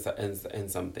believe in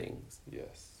some things.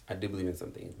 Yes. I do believe in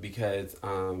some things because,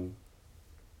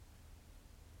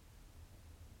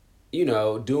 you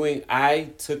know, I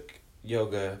took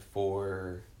yoga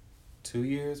for 2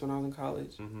 years when I was in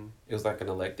college. Mm-hmm. It was like an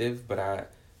elective, but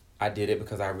I did it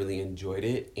because I really enjoyed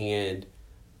it. And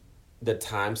the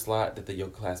time slot that the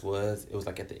yoga class was, it was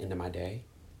like at the end of my day.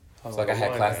 So like I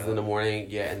had classes in the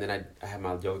morning, and then I had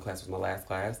my yoga class was my last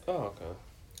class. Oh, okay.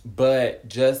 But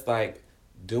just like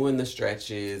doing the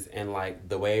stretches and like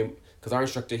the way, because our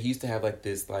instructor, he used to have like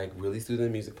this like really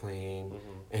soothing music playing,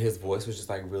 and his voice was just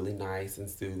like really nice and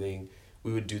soothing.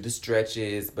 We would do the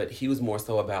stretches, but he was more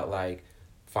so about like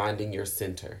finding your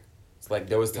center. So like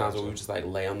there was times where we would just like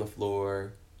lay on the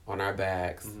floor on our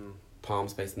backs,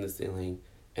 palms facing the ceiling,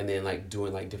 and then like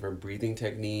doing like different breathing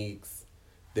techniques.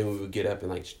 Then we would get up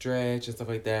and like stretch and stuff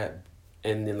like that.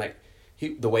 And then like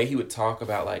the way he would talk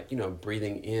about like, you know,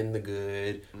 breathing in the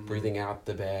good, breathing out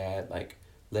the bad, like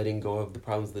letting go of the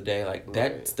problems of the day, like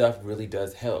that stuff really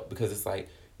does help because it's like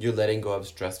you're letting go of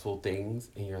stressful things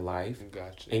in your life.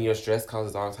 Gotcha. And your stress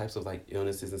causes all types of like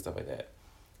illnesses and stuff like that.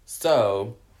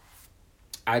 So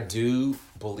I do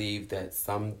believe that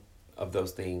some of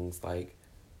those things, like,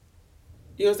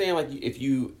 you know what I'm saying? Like if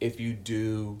you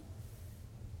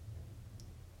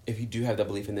do have that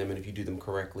belief in them and if you do them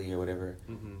correctly or whatever,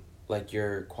 like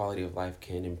your quality of life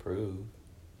can improve.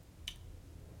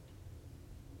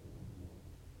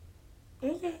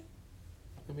 Okay.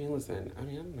 I mean, listen. I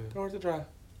don't know. Hard to try.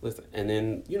 Listen, and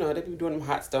then, you know, they be doing them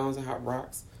hot stones and hot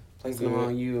rocks, placing them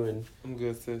on you, and I'm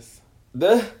good, sis.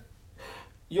 Give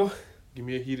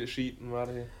me a heated sheet and I'm out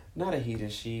of here. Not a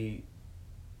heated sheet.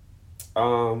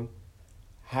 How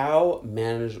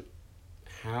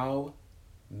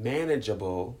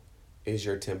manageable is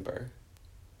your temper?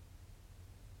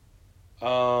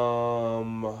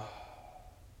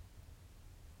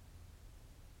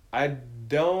 I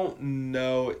don't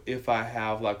know if I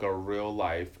have like a real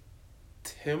life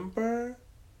temper.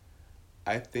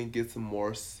 I think it's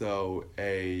more so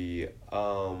a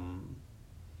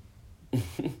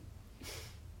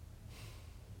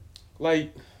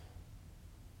like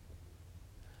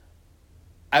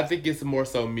I think it's more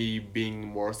so me being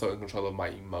more so in control of my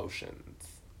emotions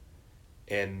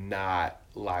and not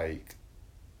like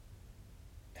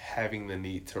having the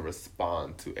need to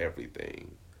respond to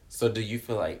everything. So do you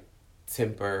feel like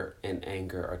temper and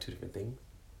anger are two different things?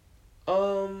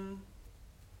 Or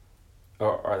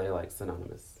are they like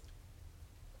synonymous?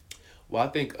 Well, I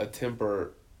think a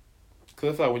temper,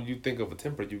 because it's like when you think of a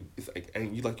temper, it's like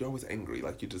you're always angry,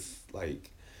 like you just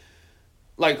like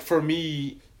for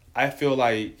me, I feel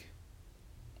like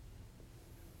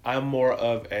I'm more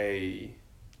of a,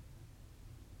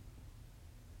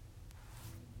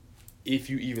 if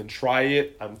you even try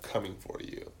it, I'm coming for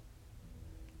you.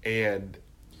 And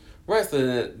right,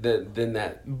 so then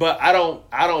that. But I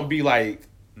don't be like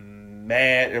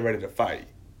mad and ready to fight.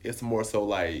 It's more so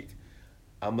like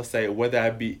I'm gonna say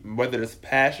whether there's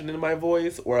passion in my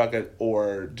voice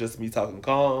or just me talking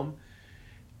calm,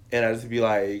 and I just be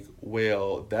like,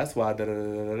 well, that's why da da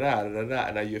da da da da da,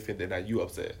 and now you offended, now you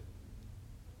upset.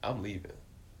 I'm leaving.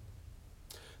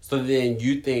 So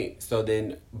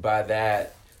then by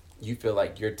that, you feel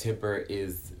like your temper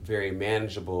is very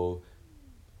manageable.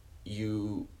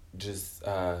 You just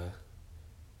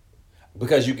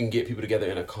because you can get people together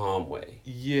in a calm way.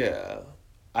 Yeah,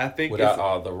 I think without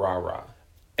all the rah-rah.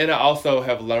 And I also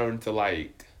have learned to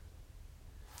like,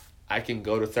 I can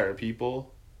go to certain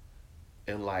people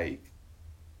and like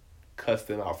cuss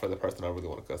them out for the person I really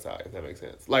want to cuss out, if that makes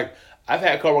sense. Like, I've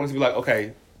had coworkers be like,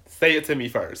 okay, say it to me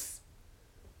first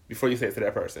before you say it to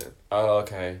that person. Oh,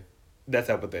 okay. That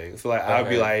type of thing. So, like, okay. I'll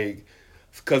be like,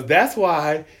 because that's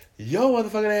why yo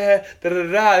motherfucking ass,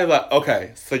 da-da-da-da. And like,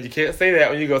 okay, so you can't say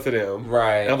that when you go to them.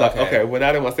 Right. And I'm like, okay, well, now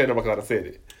I didn't want to say it, I'm going to say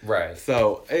it. Right.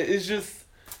 So, it's just,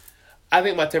 I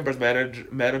think my temper's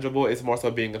manageable. It's more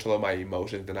so being in control of my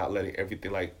emotions and not letting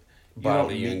everything, like,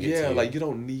 bother you and get to you. Like, you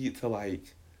don't need to,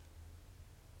 like,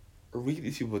 read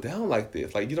these people down like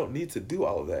this. Like, you don't need to do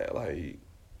all of that. Like,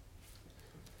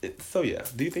 so yeah.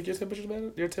 Do you think your temper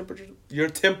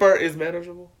is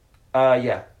manageable?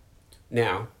 Yeah.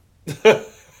 Now.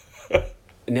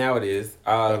 Now it is.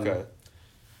 Okay.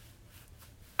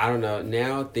 I don't know.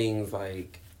 Now things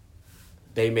like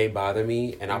they may bother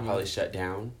me, and I'll probably shut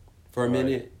down for a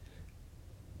minute,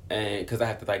 and because I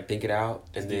have to like think it out,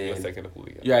 and then give me a second to pull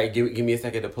it together. Yeah, give me a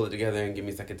second to pull it together, and give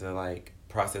me a second to like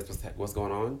process what's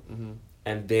going on,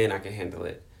 and then I can handle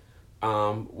it.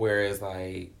 Whereas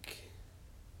like,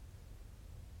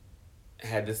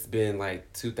 had this been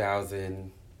like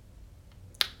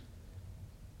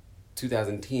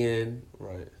 2010,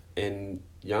 right, and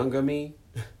younger me,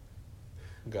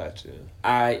 gotcha.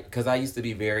 Because I used to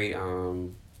be very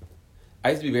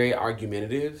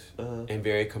argumentative and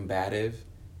very combative,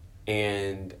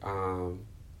 and I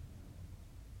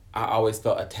always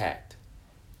felt attacked.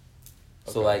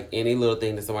 Okay. So like any little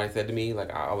thing that somebody said to me,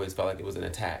 like I always felt like it was an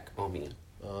attack on me,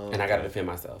 and I got to defend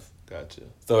myself. Gotcha.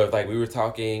 So if like we were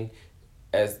talking,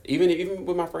 as even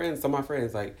with my friends, some of my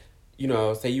friends, like, you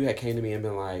know, say you had came to me and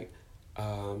been like,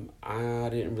 I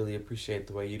didn't really appreciate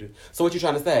the way you do. So what you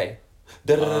trying to say?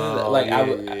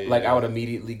 I would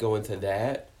immediately go into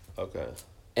that. Okay.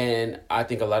 And I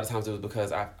think a lot of times it was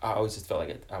because I always just felt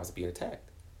like I was being attacked.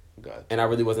 Gotcha. And I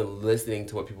really wasn't listening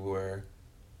to what people were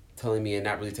telling me and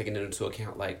not really taking it into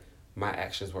account, like my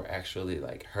actions were actually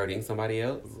like hurting somebody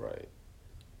else. Right.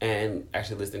 And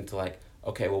actually listening to like,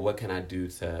 okay, well, what can I do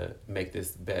to make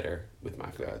this better with my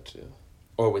friend? Gotcha.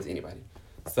 Or with anybody.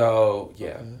 So,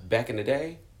 yeah, back in the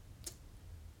day,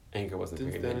 anger wasn't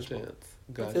very manageable.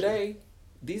 Gotcha. Today,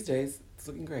 these days, it's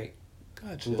looking great.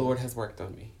 Gotcha. The Lord has worked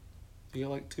on me. You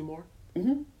got like 2 more?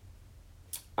 Mm-hmm.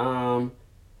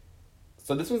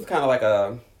 So this was kind of like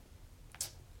a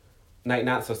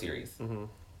not so serious.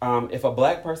 Mm-hmm. If a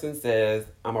black person says,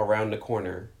 I'm around the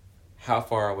corner, how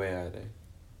far away are they?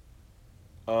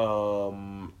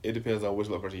 It depends on which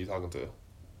black person you're talking to.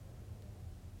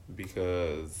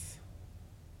 Because,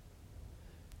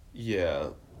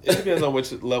 yeah, it depends on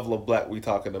which level of black we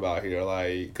talking about here.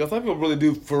 Like, because some people really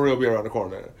do for real be around the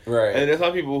corner. Right. And there's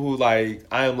some people who, like,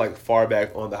 I am, like, far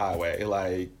back on the highway.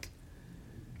 Like,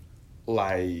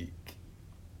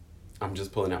 I'm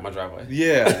just pulling out my driveway.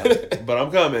 Yeah, but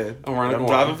I'm coming. I'm around the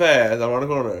corner. I'm driving fast. I'm around the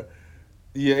corner.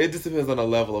 Yeah, it just depends on the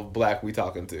level of black we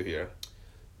talking to here.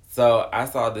 So I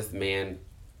saw this man.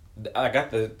 I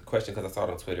got the question because I saw it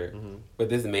on Twitter. But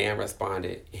this man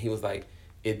responded. He was like,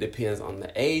 it depends on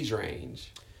the age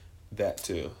range. That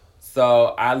too.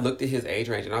 So I looked at his age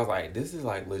range and I was like, this is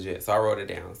like legit. So I wrote it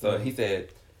down. So he said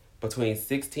between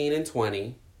 16 and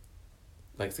 20,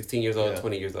 like 16 years old,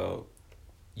 20 years old,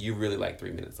 you really like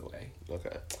 3 minutes away.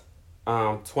 Okay.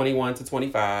 21 to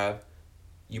 25,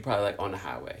 you probably like on the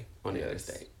highway, on the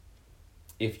interstate.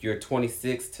 If you're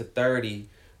 26 to 30,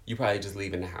 you probably just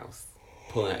leaving the house,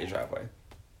 pulling out your driveway.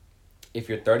 If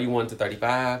you're 31 to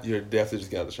 35, you're definitely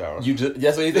just getting out of the shower.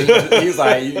 That's what he said. He was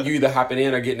like, you either hopping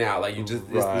in or getting out. Like, you just,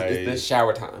 it's the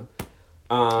shower time.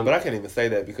 But I can't even say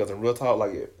that because in real talk,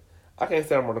 like, I can't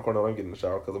say I'm on the corner when I'm getting in the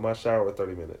shower because my shower is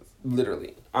 30 minutes.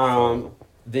 Literally.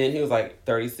 Then he was like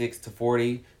 36 to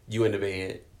 40, you in the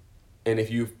bed. And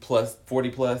if you plus 40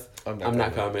 plus, I'm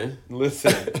not coming.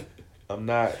 Listen, I'm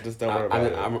not. Just don't worry about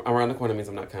it. I'm around the corner means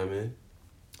I'm not coming.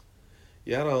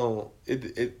 Yeah, I don't.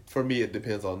 It for me, it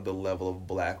depends on the level of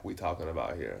black we talking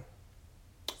about here.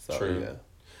 So, true. Yeah.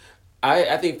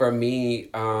 I think for me,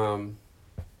 I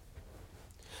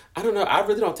don't know. I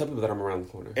really don't tell people that I'm around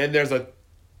the corner. And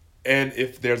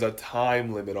if there's a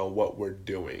time limit on what we're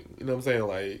doing, you know what I'm saying?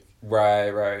 Like,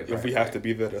 right. If we have to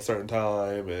be there at a certain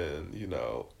time, and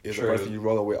is the person you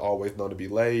rolling with always known to be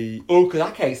late? Oh, because I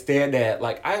can't stand that.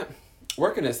 Like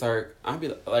working at Cirque, I'd be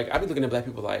looking at black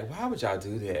people like, why would y'all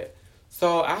do that?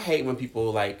 So I hate when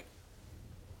people like,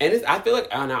 and I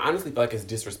honestly feel like it's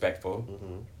disrespectful.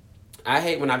 Mm-hmm. I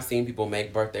hate when I've seen people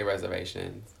make birthday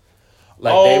reservations.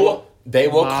 Like they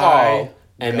will call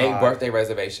and make birthday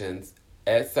reservations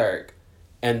at Cirque,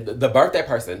 and the birthday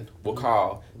person will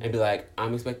call and be like,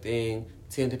 I'm expecting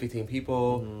 10 to 15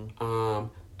 people.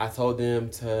 I told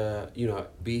them to,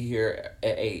 be here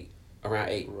at 8, around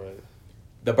 8. Right.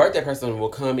 The birthday person will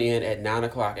come in at 9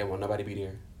 o'clock and won't nobody be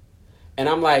there. And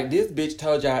I'm like, this bitch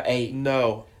told y'all 8.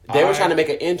 No. They were trying to make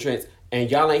an entrance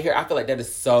and y'all ain't here. I feel like that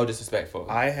is so disrespectful.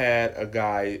 I had a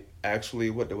guy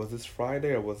actually, what was this,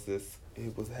 Friday or was this,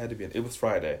 it was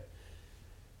Friday.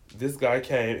 This guy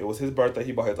came, it was his birthday,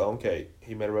 he bought his own cake.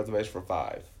 He made a reservation for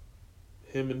 5.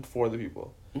 Him and 4 other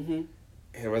people. Mm-hmm.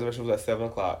 His reservation was at 7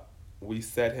 o'clock. We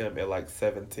set him at like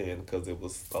 7:10 because it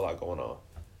was a lot going on.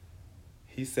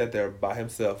 He sat there by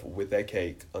himself with that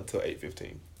cake until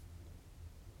 8:15.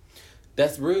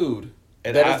 That's rude.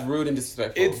 And that is rude and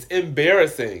disrespectful. It's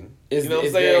embarrassing. You know what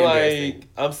I'm saying? Like,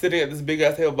 I'm sitting at this big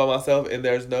ass table by myself and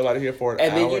there's nobody here for an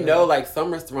hour. And then like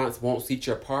some restaurants won't seat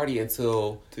your party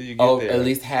until you get there. At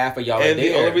least half of y'all are there. And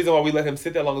the only reason why we let him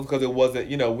sit that long is because it wasn't,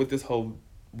 with this whole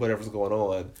whatever's going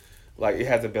on, like it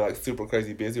hasn't been like super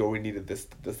crazy busy or we needed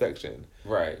the section.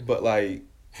 Right. But like,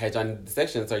 had y'all needed the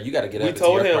section, so you got to get up. We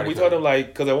told him like,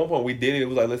 because at one point we did it. It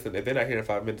was like, listen, if they're not here in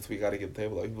 5 minutes, we got to get the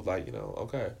table. Like, he was like,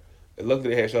 okay. And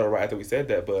luckily they had shut up right after we said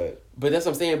that, but that's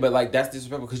what I'm saying. But like, that's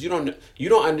disrespectful because you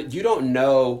don't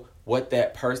know what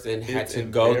that person had to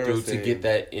go through to get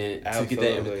that in. Absolutely. To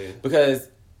get that in. Because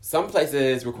some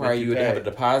places require you to have a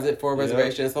deposit for a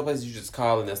reservation. Yep. Some places you just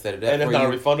call and they'll set it up. And it's not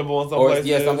refundable in some places.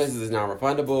 Yeah, some places it's not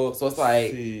refundable. So it's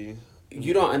like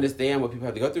you don't understand what people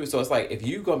have to go through. So it's like if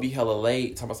you're gonna be hella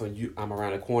late, talking about something I'm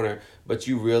around the corner, but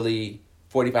you really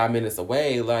 45 minutes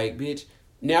away, like bitch.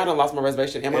 Now I done lost my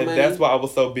reservation and my money. That's why I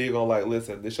was so big on like,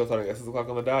 listen, this show starting at 6 o'clock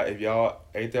on the dot. If y'all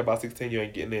ain't there by 6:10, you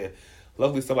ain't getting in.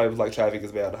 Luckily somebody was like, traffic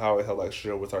is bad on the highway. So like,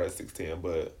 sure, we'll start at 6:10,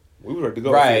 but we were ready to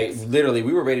go. Right, literally,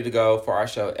 we were ready to go for our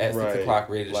show at 6 o'clock,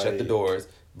 ready to shut the doors.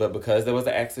 But because there was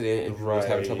an accident and we was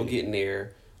having trouble getting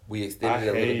there, we extended it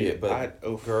a little bit.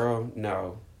 But girl,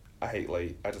 no. I hate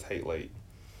late. I just hate late.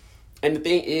 And the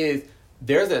thing is,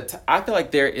 I feel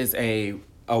like there is a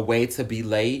way to be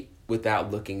late without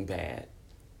looking bad.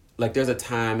 Like there's a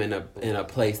time and a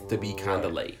place to be kind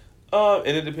of late.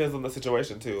 And it depends on the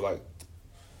situation too.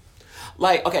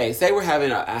 Like okay, say we're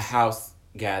having a house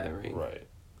gathering. Right.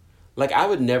 Like I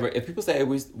would never. If people say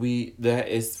that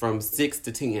it's from 6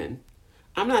 to 10,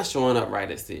 I'm not showing up right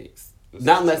at 6.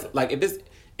 Not unless like if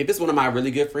it's one of my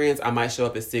really good friends, I might show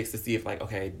up at 6 to see if like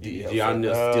okay, do y'all still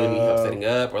need help setting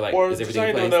up or like is everything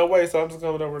in place? Or no way, so I'm just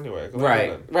coming over anyway.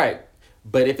 Right.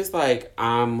 But if it's like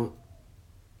I'm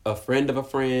a friend of a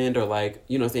friend or like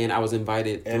what I'm saying I was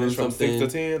invited and it's from 6 to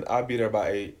 10, I'll be there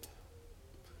by 8.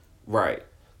 Right.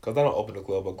 Because I don't open the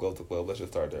club or close the club. Let's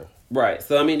just start there. Right.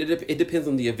 So, I mean, it depends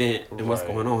on the event and what's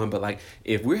going on. But, like,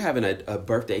 if we're having a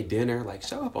birthday dinner, like,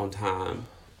 show up on time.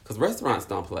 Because restaurants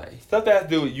don't play. Stuff that has to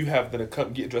do with you have to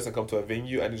come get dressed and come to a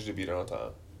venue. I need you to be there on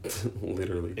time.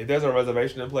 Literally. If there's a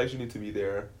reservation in place, you need to be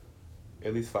there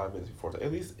at least 5 minutes before.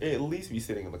 At least be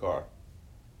sitting in the car.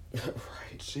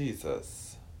 Right.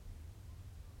 Jesus.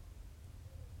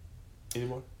 Any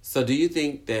more? So, do you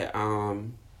think that,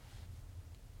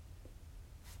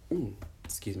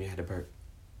 excuse me, I had to burp.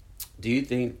 Do you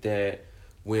think that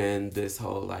when this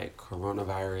whole like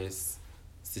coronavirus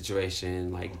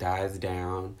situation like dies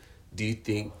down, do you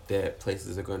think that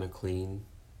places are going to clean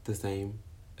the same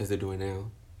as they're doing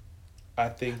now? I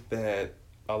think that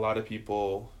a lot of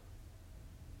people,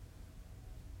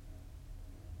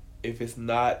 if it's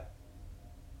not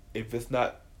a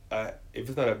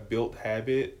built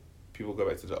habit, people go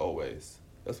back to the old ways.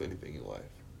 That's for anything in life.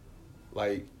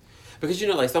 Like, because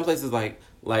like some places like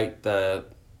the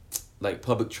like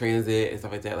public transit and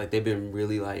stuff like that, like they've been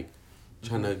really like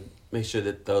trying to make sure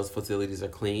that those facilities are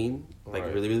clean, like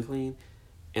really, really clean.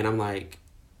 And I'm like,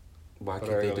 why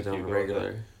can't they do it on a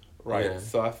regular? Right. Yeah.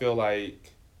 So I feel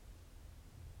like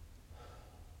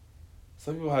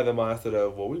some people have the mindset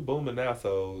of, well, we booming now,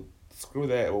 so screw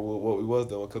that, what we was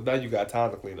doing, because now you got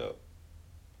time to clean up.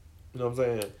 You know what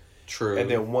I'm saying? True. And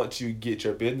then once you get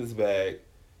your business back,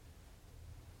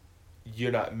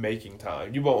 you're not making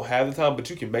time. You won't have the time, but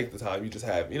you can make the time. You just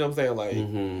have, you know what I'm saying?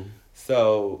 Like,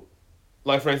 so,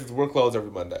 like, for instance, we're closed every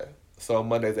Monday. So on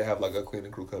Mondays, they have, like, a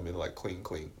cleaning crew come in, like,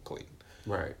 clean.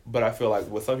 Right. But I feel like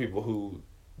with some people who,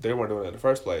 they weren't doing it in the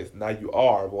first place, now you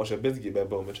are, but once your business get back,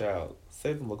 boom, and child,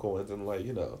 save them little coins and, like,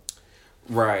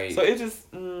 Right. So it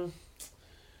just,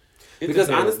 because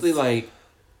honestly, like,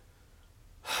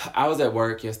 I was at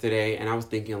work yesterday, and I was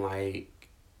thinking, like,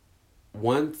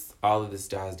 once all of this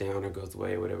dies down or goes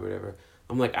away or whatever,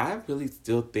 I'm like, I really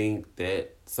still think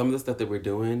that some of the stuff that we're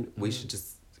doing, we should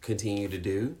just continue to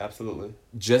do. Absolutely.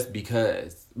 Just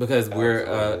because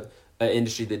we're an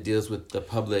industry that deals with the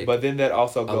public. But then that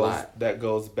also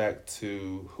goes back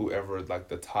to whoever, like,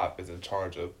 the top is in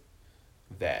charge of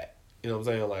that. You know what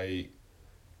I'm saying?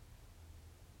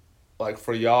 Like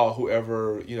for y'all,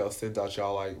 whoever, sends out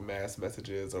y'all like mass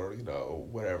messages or,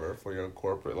 whatever for your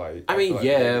corporate, like. I mean, like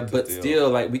yeah, but still,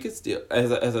 like we could still,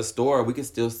 as a store, we could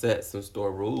still set some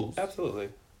store rules. Absolutely.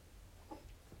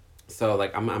 So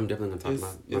like, I'm definitely gonna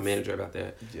talk to my manager about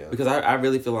that. Yeah. Because I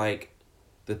really feel like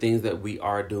the things that we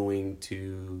are doing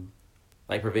to,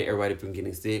 like, prevent everybody from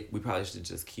getting sick, we probably should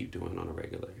just keep doing on a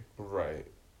regular. Right.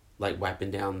 Like wiping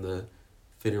down the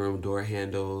fitting room door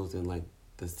handles and like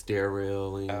the stair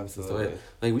railings. Absolutely. And stuff.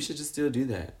 Like, we should just still do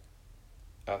that.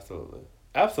 Absolutely.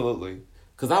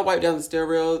 Because I wiped down the stair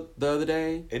rail the other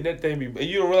day. And that thing and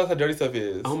you don't realize how dirty stuff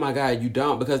is. Oh my God, you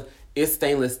don't. Because it's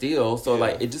stainless steel. So,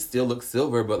 like, it just still looks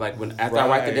silver. But, like, after I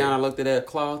wiped it down, I looked at that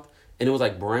cloth and it was,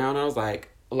 like, brown. I was like,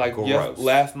 gross. Yes,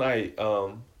 last night,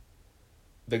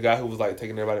 the guy who was, like,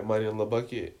 taking everybody's money in the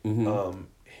bucket,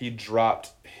 he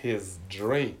dropped his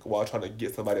drink while trying to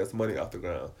get somebody else's money off the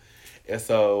ground. And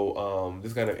so,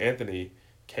 this guy named Anthony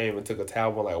came and took a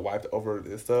towel and, like, wiped over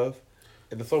this stuff.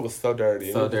 And the floor was so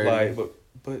dirty. So and it was dirty. like,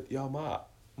 but y'all mop.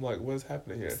 I'm like, what is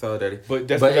happening here? So dirty. But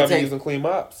that's what y'all be using clean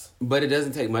mops. But it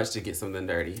doesn't take much to get something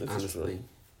dirty, This honestly.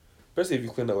 Especially if you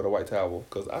clean up with a white towel.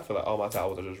 Because I feel like all my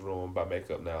towels are just ruined by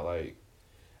makeup now. Like,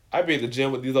 I be at the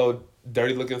gym with these old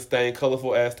dirty-looking, stained,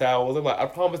 colorful-ass towels. I'm like, I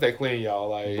promise they clean, y'all.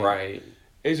 Like, right.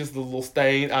 It's just a little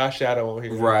stained eyeshadow on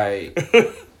here. Right.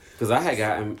 Because I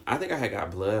think I had got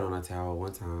blood on a towel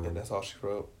one time. And that's all she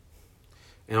wrote.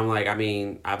 And I'm like, I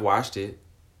mean, I've washed it.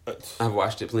 I've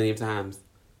washed it plenty of times.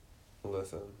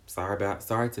 Listen. Sorry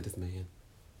to this man.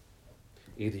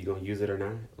 Either you're going to use it or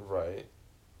not. Right.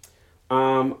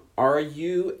 Are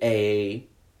you a...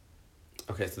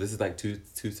 Okay, so this is like two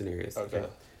scenarios. Okay.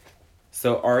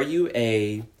 So are you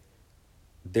a...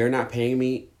 They're not paying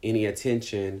me any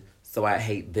attention, so I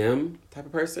hate them type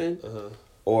of person? Uh-huh.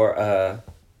 Or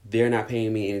they're not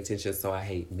paying me any attention, so I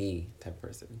hate me type of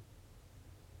person?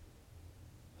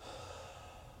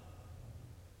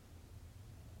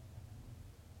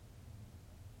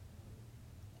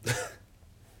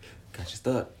 Got you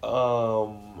stuck.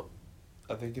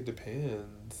 I think it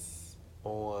depends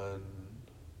on...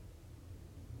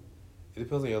 It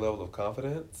depends on your level of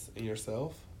confidence in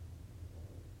yourself.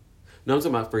 No, I'm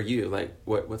talking about for you. Like,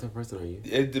 what type of person are you?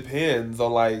 It depends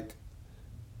on, like...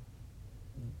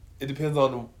 It depends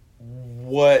on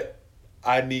what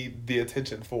I need the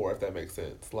attention for, if that makes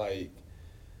sense. Like,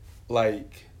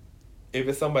 if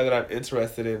it's somebody that I'm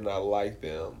interested in and I like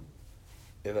them,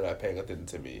 and they're not paying attention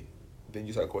to me, then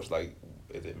you start questioning, like,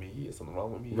 is it me? Is something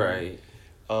wrong with me? Right.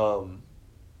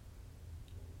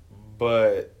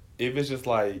 But if it's just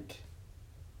like,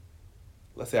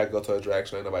 let's say I go to a drag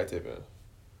show and nobody tipping,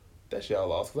 that shit I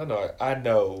lost. Because I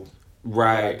know.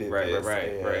 Right.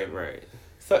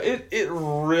 So it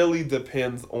really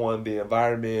depends on the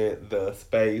environment, the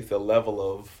space, the level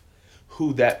of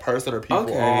who that person or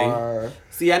people are.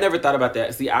 See, I never thought about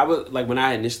that. See, I was like, when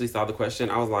I initially saw the question,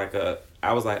 I was like,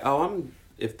 oh,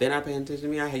 if they're not paying attention to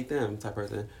me, I hate them type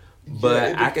person.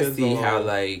 But I can see how,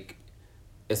 like,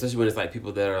 especially when it's like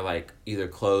people that are like either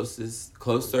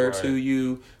closer to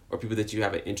you or people that you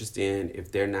have an interest in,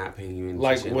 if they're not paying you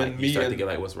attention, like you start to get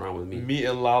like, what's wrong with me? Me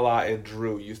and Lala and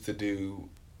Drew used to do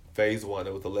Phase 1.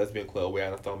 It was a lesbian club way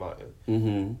out of Stone Mountain.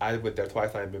 Mm-hmm. I went there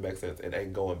twice. I ain't been back since, and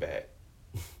ain't going back.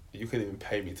 You couldn't even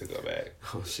pay me to go back.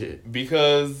 Oh shit!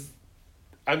 Because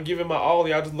I'm giving my all,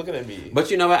 y'all just looking at me.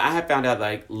 But you know what? I have found out,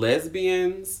 like,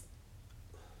 lesbians,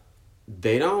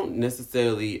 they don't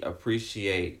necessarily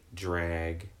appreciate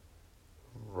drag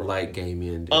like gay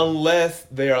men do. Unless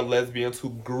they are lesbians who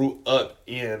grew up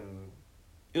in,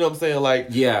 you know what I'm saying? Like,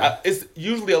 yeah. It's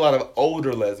usually a lot of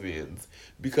older lesbians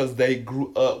because they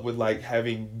grew up with, like,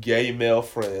 having gay male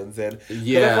friends. And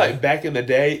it's like back in the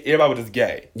day, everybody was just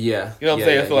gay. Yeah. You know what I'm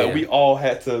saying? So, like, we all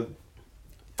had to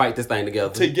fight this thing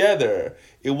together.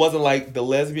 It wasn't like the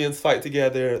lesbians fight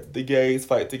together, the gays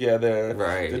fight together,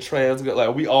 right? The trans,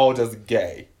 like, we all just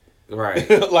gay, right?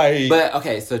 Like, but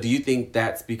okay, so do you think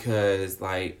that's because,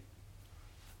 like,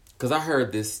 because I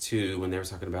heard this too when they were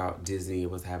talking about Disney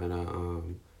was having a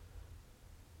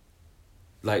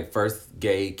like first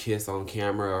gay kiss on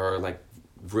camera or like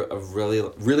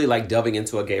really like delving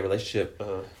into a gay relationship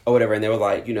or whatever, and they were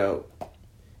like, you know,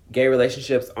 gay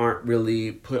relationships aren't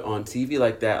really put on TV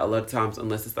like that a lot of times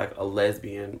unless it's like a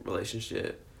lesbian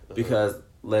relationship because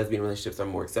lesbian relationships are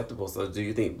more acceptable. So do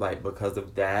you think, like, because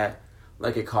of that,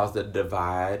 like, it caused a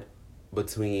divide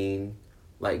between,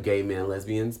 like, gay men and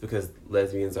lesbians because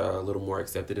lesbians are a little more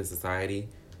accepted in society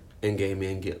and gay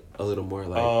men get a little more,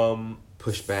 like,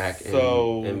 pushed back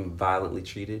and violently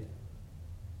treated?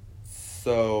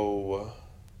 So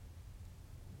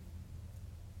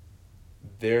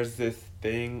there's this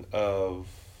thing of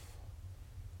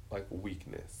like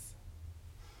weakness,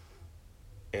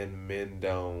 and men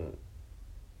don't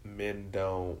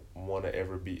want to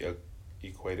ever be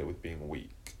equated with being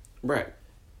weak. Right.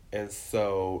 And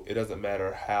so it doesn't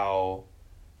matter how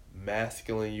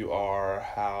masculine you are,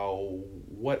 how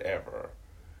whatever.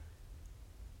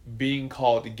 Being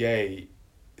called gay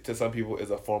to some people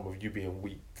is a form of you being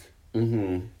weak.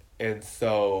 Mm-hmm. And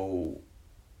so,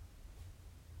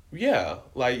 yeah,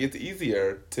 like it's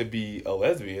easier to be a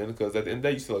lesbian because at the end of the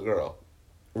day, you're still a girl.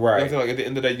 Right. You know, like at the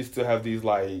end of the day, you still have these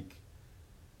like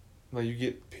you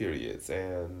get periods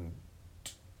and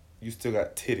you still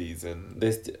got titties and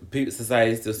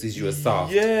society still sees you as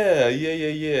soft.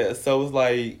 Yeah. So it's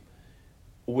like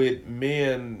with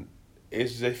men,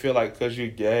 they feel like because you're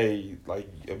gay, like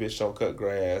a bitch don't cut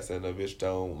grass and a bitch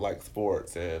don't like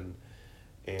sports and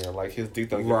like his dick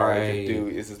don't get all they can do.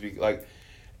 It's just like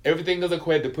everything is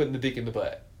equated to putting the dick in the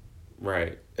butt.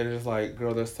 Right. And it's like,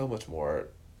 girl, there's so much more.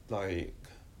 Like,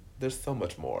 there's so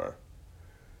much more.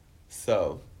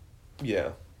 So,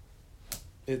 yeah.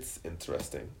 It's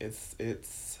interesting. It's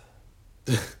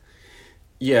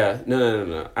yeah,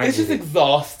 no. It's just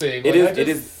exhausting. It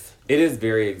is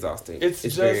very exhausting. It's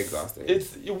just very exhausting.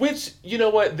 Which, you know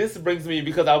what, this brings me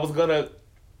because I was gonna.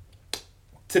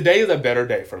 Today is a better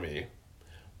day for me,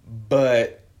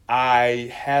 but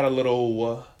I had a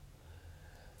little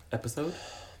episode.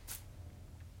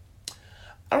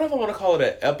 I don't know if I want to call it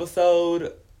an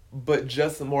episode, but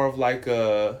just more of like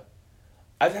I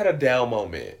just had a down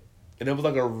moment. And it was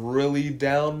like a really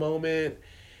down moment.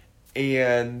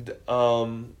 And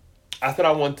I thought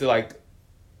I wanted to like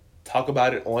talk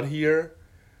about it on here.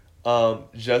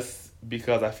 Just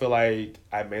because I feel like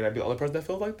I may not be the only person that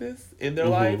feels like this in their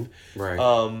life. Right.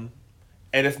 And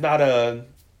it's not a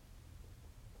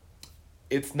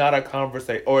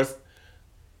conversation, or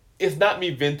it's not me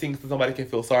venting so somebody can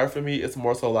feel sorry for me. It's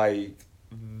more so like,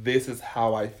 this is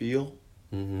how I feel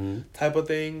type of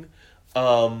thing.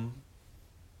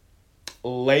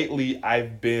 Lately,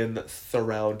 I've been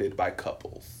surrounded by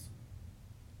couples.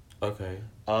 Okay.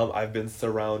 I've been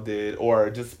surrounded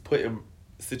or just put in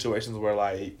situations where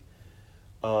like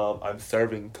I'm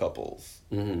serving couples.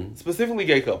 Specifically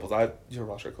gay couples. You're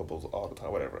not sure couples all the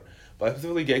time, whatever. But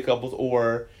specifically gay couples,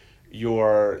 or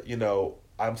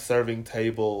I'm serving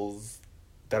tables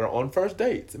that are on first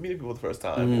dates, meeting people the first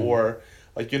time. Or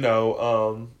like,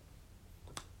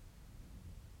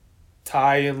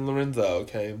 Ty and Lorenzo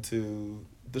came to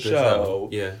the show.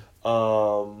 Yeah.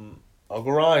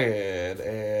 Uncle Ryan,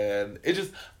 and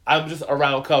I'm just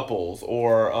around couples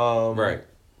or right.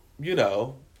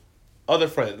 Other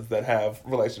friends that have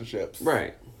relationships.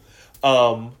 Right.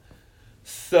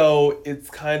 So it's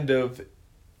kind of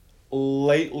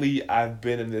lately I've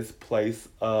been in this place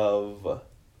of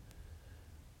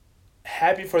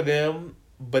happy for them,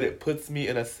 but it puts me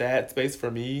in a sad space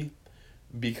for me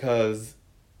because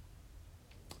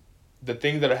the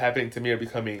things that are happening to me are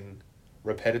becoming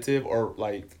repetitive or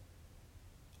like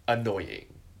annoying.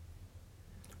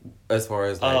 As far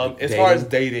as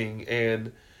dating,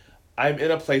 and I'm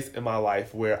in a place in my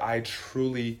life where I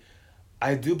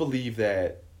do believe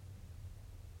that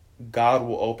God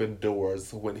will open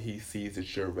doors when He sees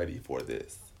that you're ready for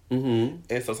this. And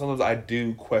so sometimes I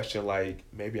do question, like,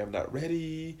 maybe I'm not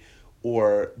ready,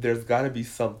 or there's got to be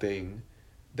something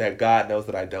that God knows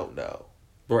that I don't know.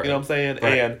 Right. You know what I'm saying?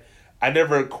 Right. And I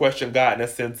never question God in a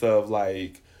sense of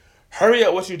like, hurry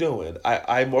up, what you doing?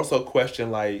 I more so question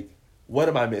like, what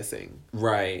am I missing?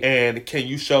 Right. And can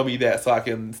you show me that so I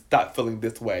can stop feeling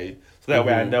this way? So that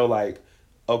way I know like,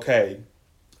 okay,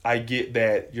 I get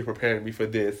that you're preparing me for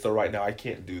this, so right now I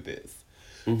can't do this.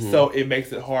 So it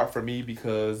makes it hard for me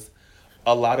because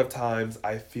a lot of times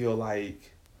I feel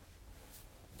like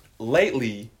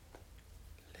lately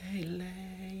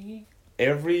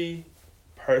every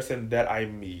person that I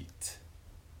meet,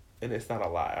 and it's not a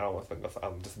lot, I don't want to think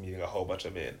I'm just meeting a whole bunch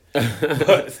of men,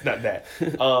 but it's not that.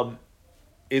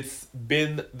 It's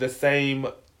been the same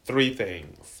three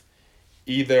things.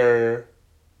 Either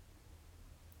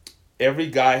every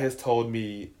guy has told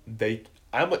me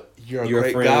you're a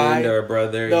great guy or a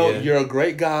brother. No, you're a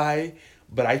great guy,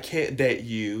 but I can't date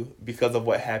you because of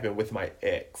what happened with my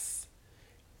ex.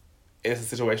 It's a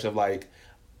situation of like,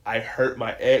 I hurt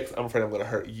my ex, I'm afraid I'm going to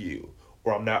hurt you.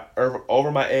 Or I'm not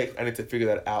over my ex, I need to figure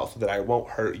that out so that I won't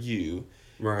hurt you.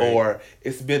 Right. Or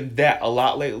it's been that a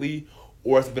lot lately,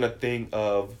 or it's been a thing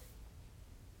of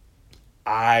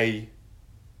I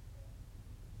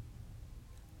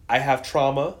have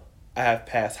trauma, I have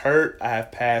past hurt, I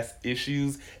have past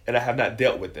issues, and I have not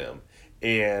dealt with them.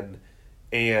 And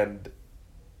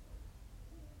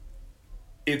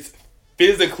it's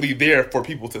physically there for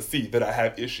people to see that I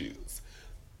have issues,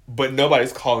 but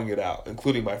nobody's calling it out,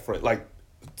 including my friend. Like,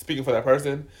 speaking for that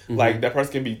person, like that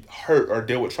person can be hurt or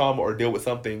deal with trauma or deal with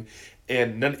something,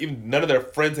 and none of their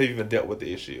friends have even dealt with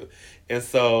the issue. And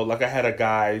so, like, I had a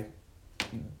guy,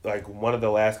 like one of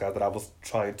the last guys that I was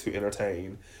trying to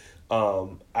entertain.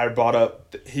 I brought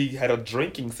up he had a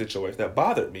drinking situation that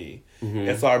bothered me,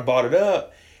 and so I brought it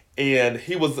up, and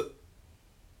he was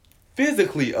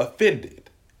physically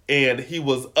offended, and he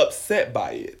was upset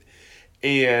by it,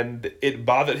 and it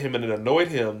bothered him and it annoyed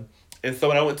him. And so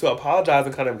when I went to apologize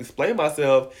and kind of explain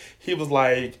myself, he was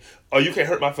like, "Oh, you can't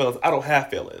hurt my feelings. I don't have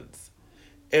feelings."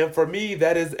 And for me,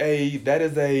 that is a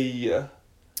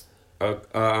like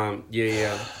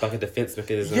a defense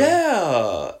mechanism.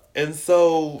 Yeah. And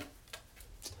so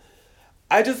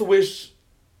I just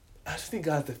think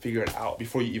God to figure it out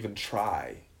before you even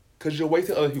try, because you're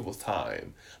wasting other people's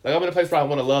time. Like, I'm in a place where I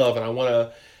want to love and I want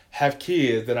to have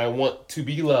kids and I want to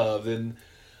be loved and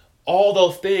all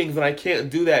those things, and I can't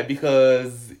do that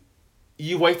because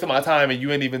you wasted my time and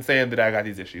you ain't even saying that I got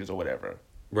these issues or whatever.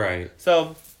 Right.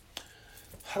 So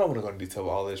I don't want to go into detail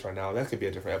with all this right now. That could be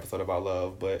a different episode about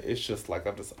love, but it's just like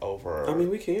I'm just over. I mean,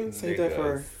 we can say that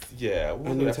for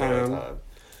we'll do that for another time.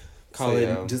 Call it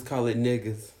niggas.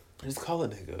 Just call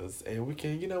it niggas, and we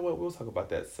can. You know what? We'll talk about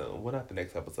that soon. Well, not the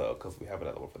next episode because we have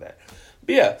another one for that.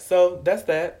 But yeah, so that's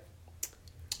that.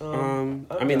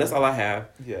 I mean, that's all I have.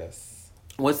 Yes.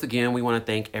 Once again, we want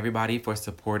to thank everybody for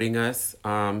supporting us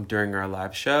during our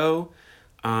live show.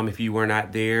 If you were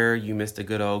not there, you missed a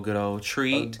good old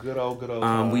treat. A good old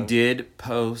time. We did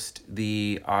post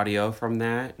the audio from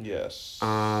that. Yes.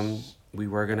 We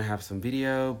were going to have some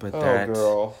video, but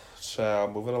girl.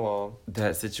 Child, moving along.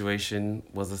 That situation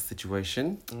was a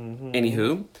situation. Mm-hmm.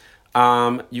 Anywho,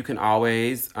 you can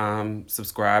always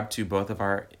subscribe to both of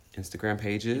our Instagram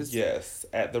pages. Yes,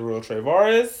 at The Real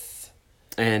Trevaris.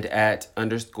 And at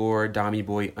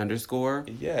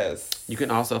 _DommyBoy_. Yes. You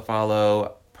can also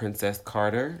follow Princess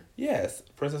Carter. Yes,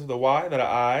 Princess with a Y, not an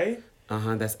I.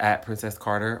 That's at Princess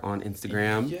Carter on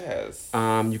Instagram. Yes.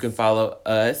 You can follow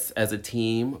us as a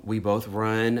team. We both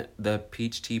run the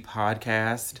Peach Tea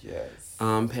Podcast. Yes.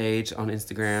 Page on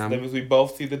Instagram. That means we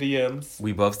both see the DMs.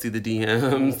 We both see the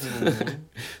DMs. Mm-hmm.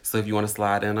 So if you want to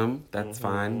slide in them, that's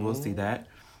fine. We'll see that.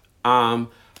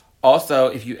 Also,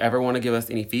 if you ever want to give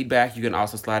us any feedback, you can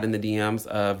also slide in the DMs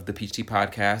of the Peach Tea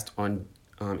Podcast on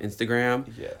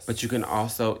Instagram. Yes. But you can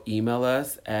also email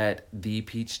us at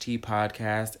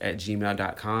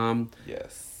thepeachteapodcast@gmail.com.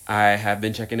 Yes. I have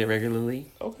been checking it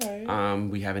regularly. Okay.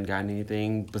 We haven't gotten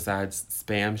anything besides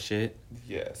spam shit.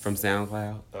 Yes. From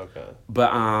SoundCloud. Okay.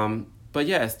 But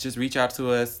yes, just reach out to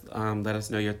us. Let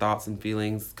us know your thoughts and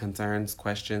feelings, concerns,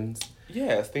 questions.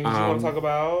 Yes, things you want to talk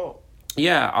about.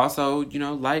 Yeah. Also,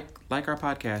 like our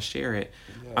podcast, share it.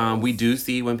 Yes. We do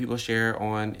see when people share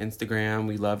on Instagram.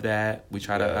 We love that. We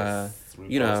try to,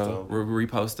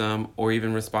 repost them or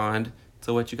even respond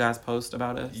to what you guys post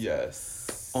about us.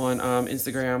 Yes. On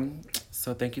Instagram.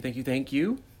 So thank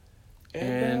you.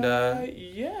 And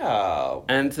yeah.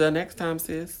 Until next time,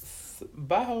 sis.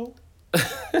 Bye.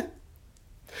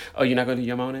 Oh, you're not gonna do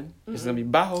your moaning? Mm-hmm. It's gonna be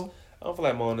bye. I don't feel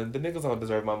like moaning. The niggas don't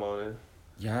deserve my moaning.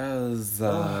 Yes.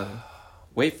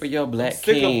 Wait for your black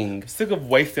king. Sick of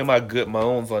wasting my good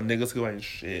moans on niggas who ain't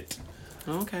shit.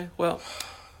 Okay. Well,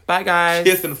 bye guys.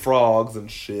 Kissing frogs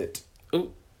and shit.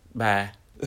 Ooh. Bye.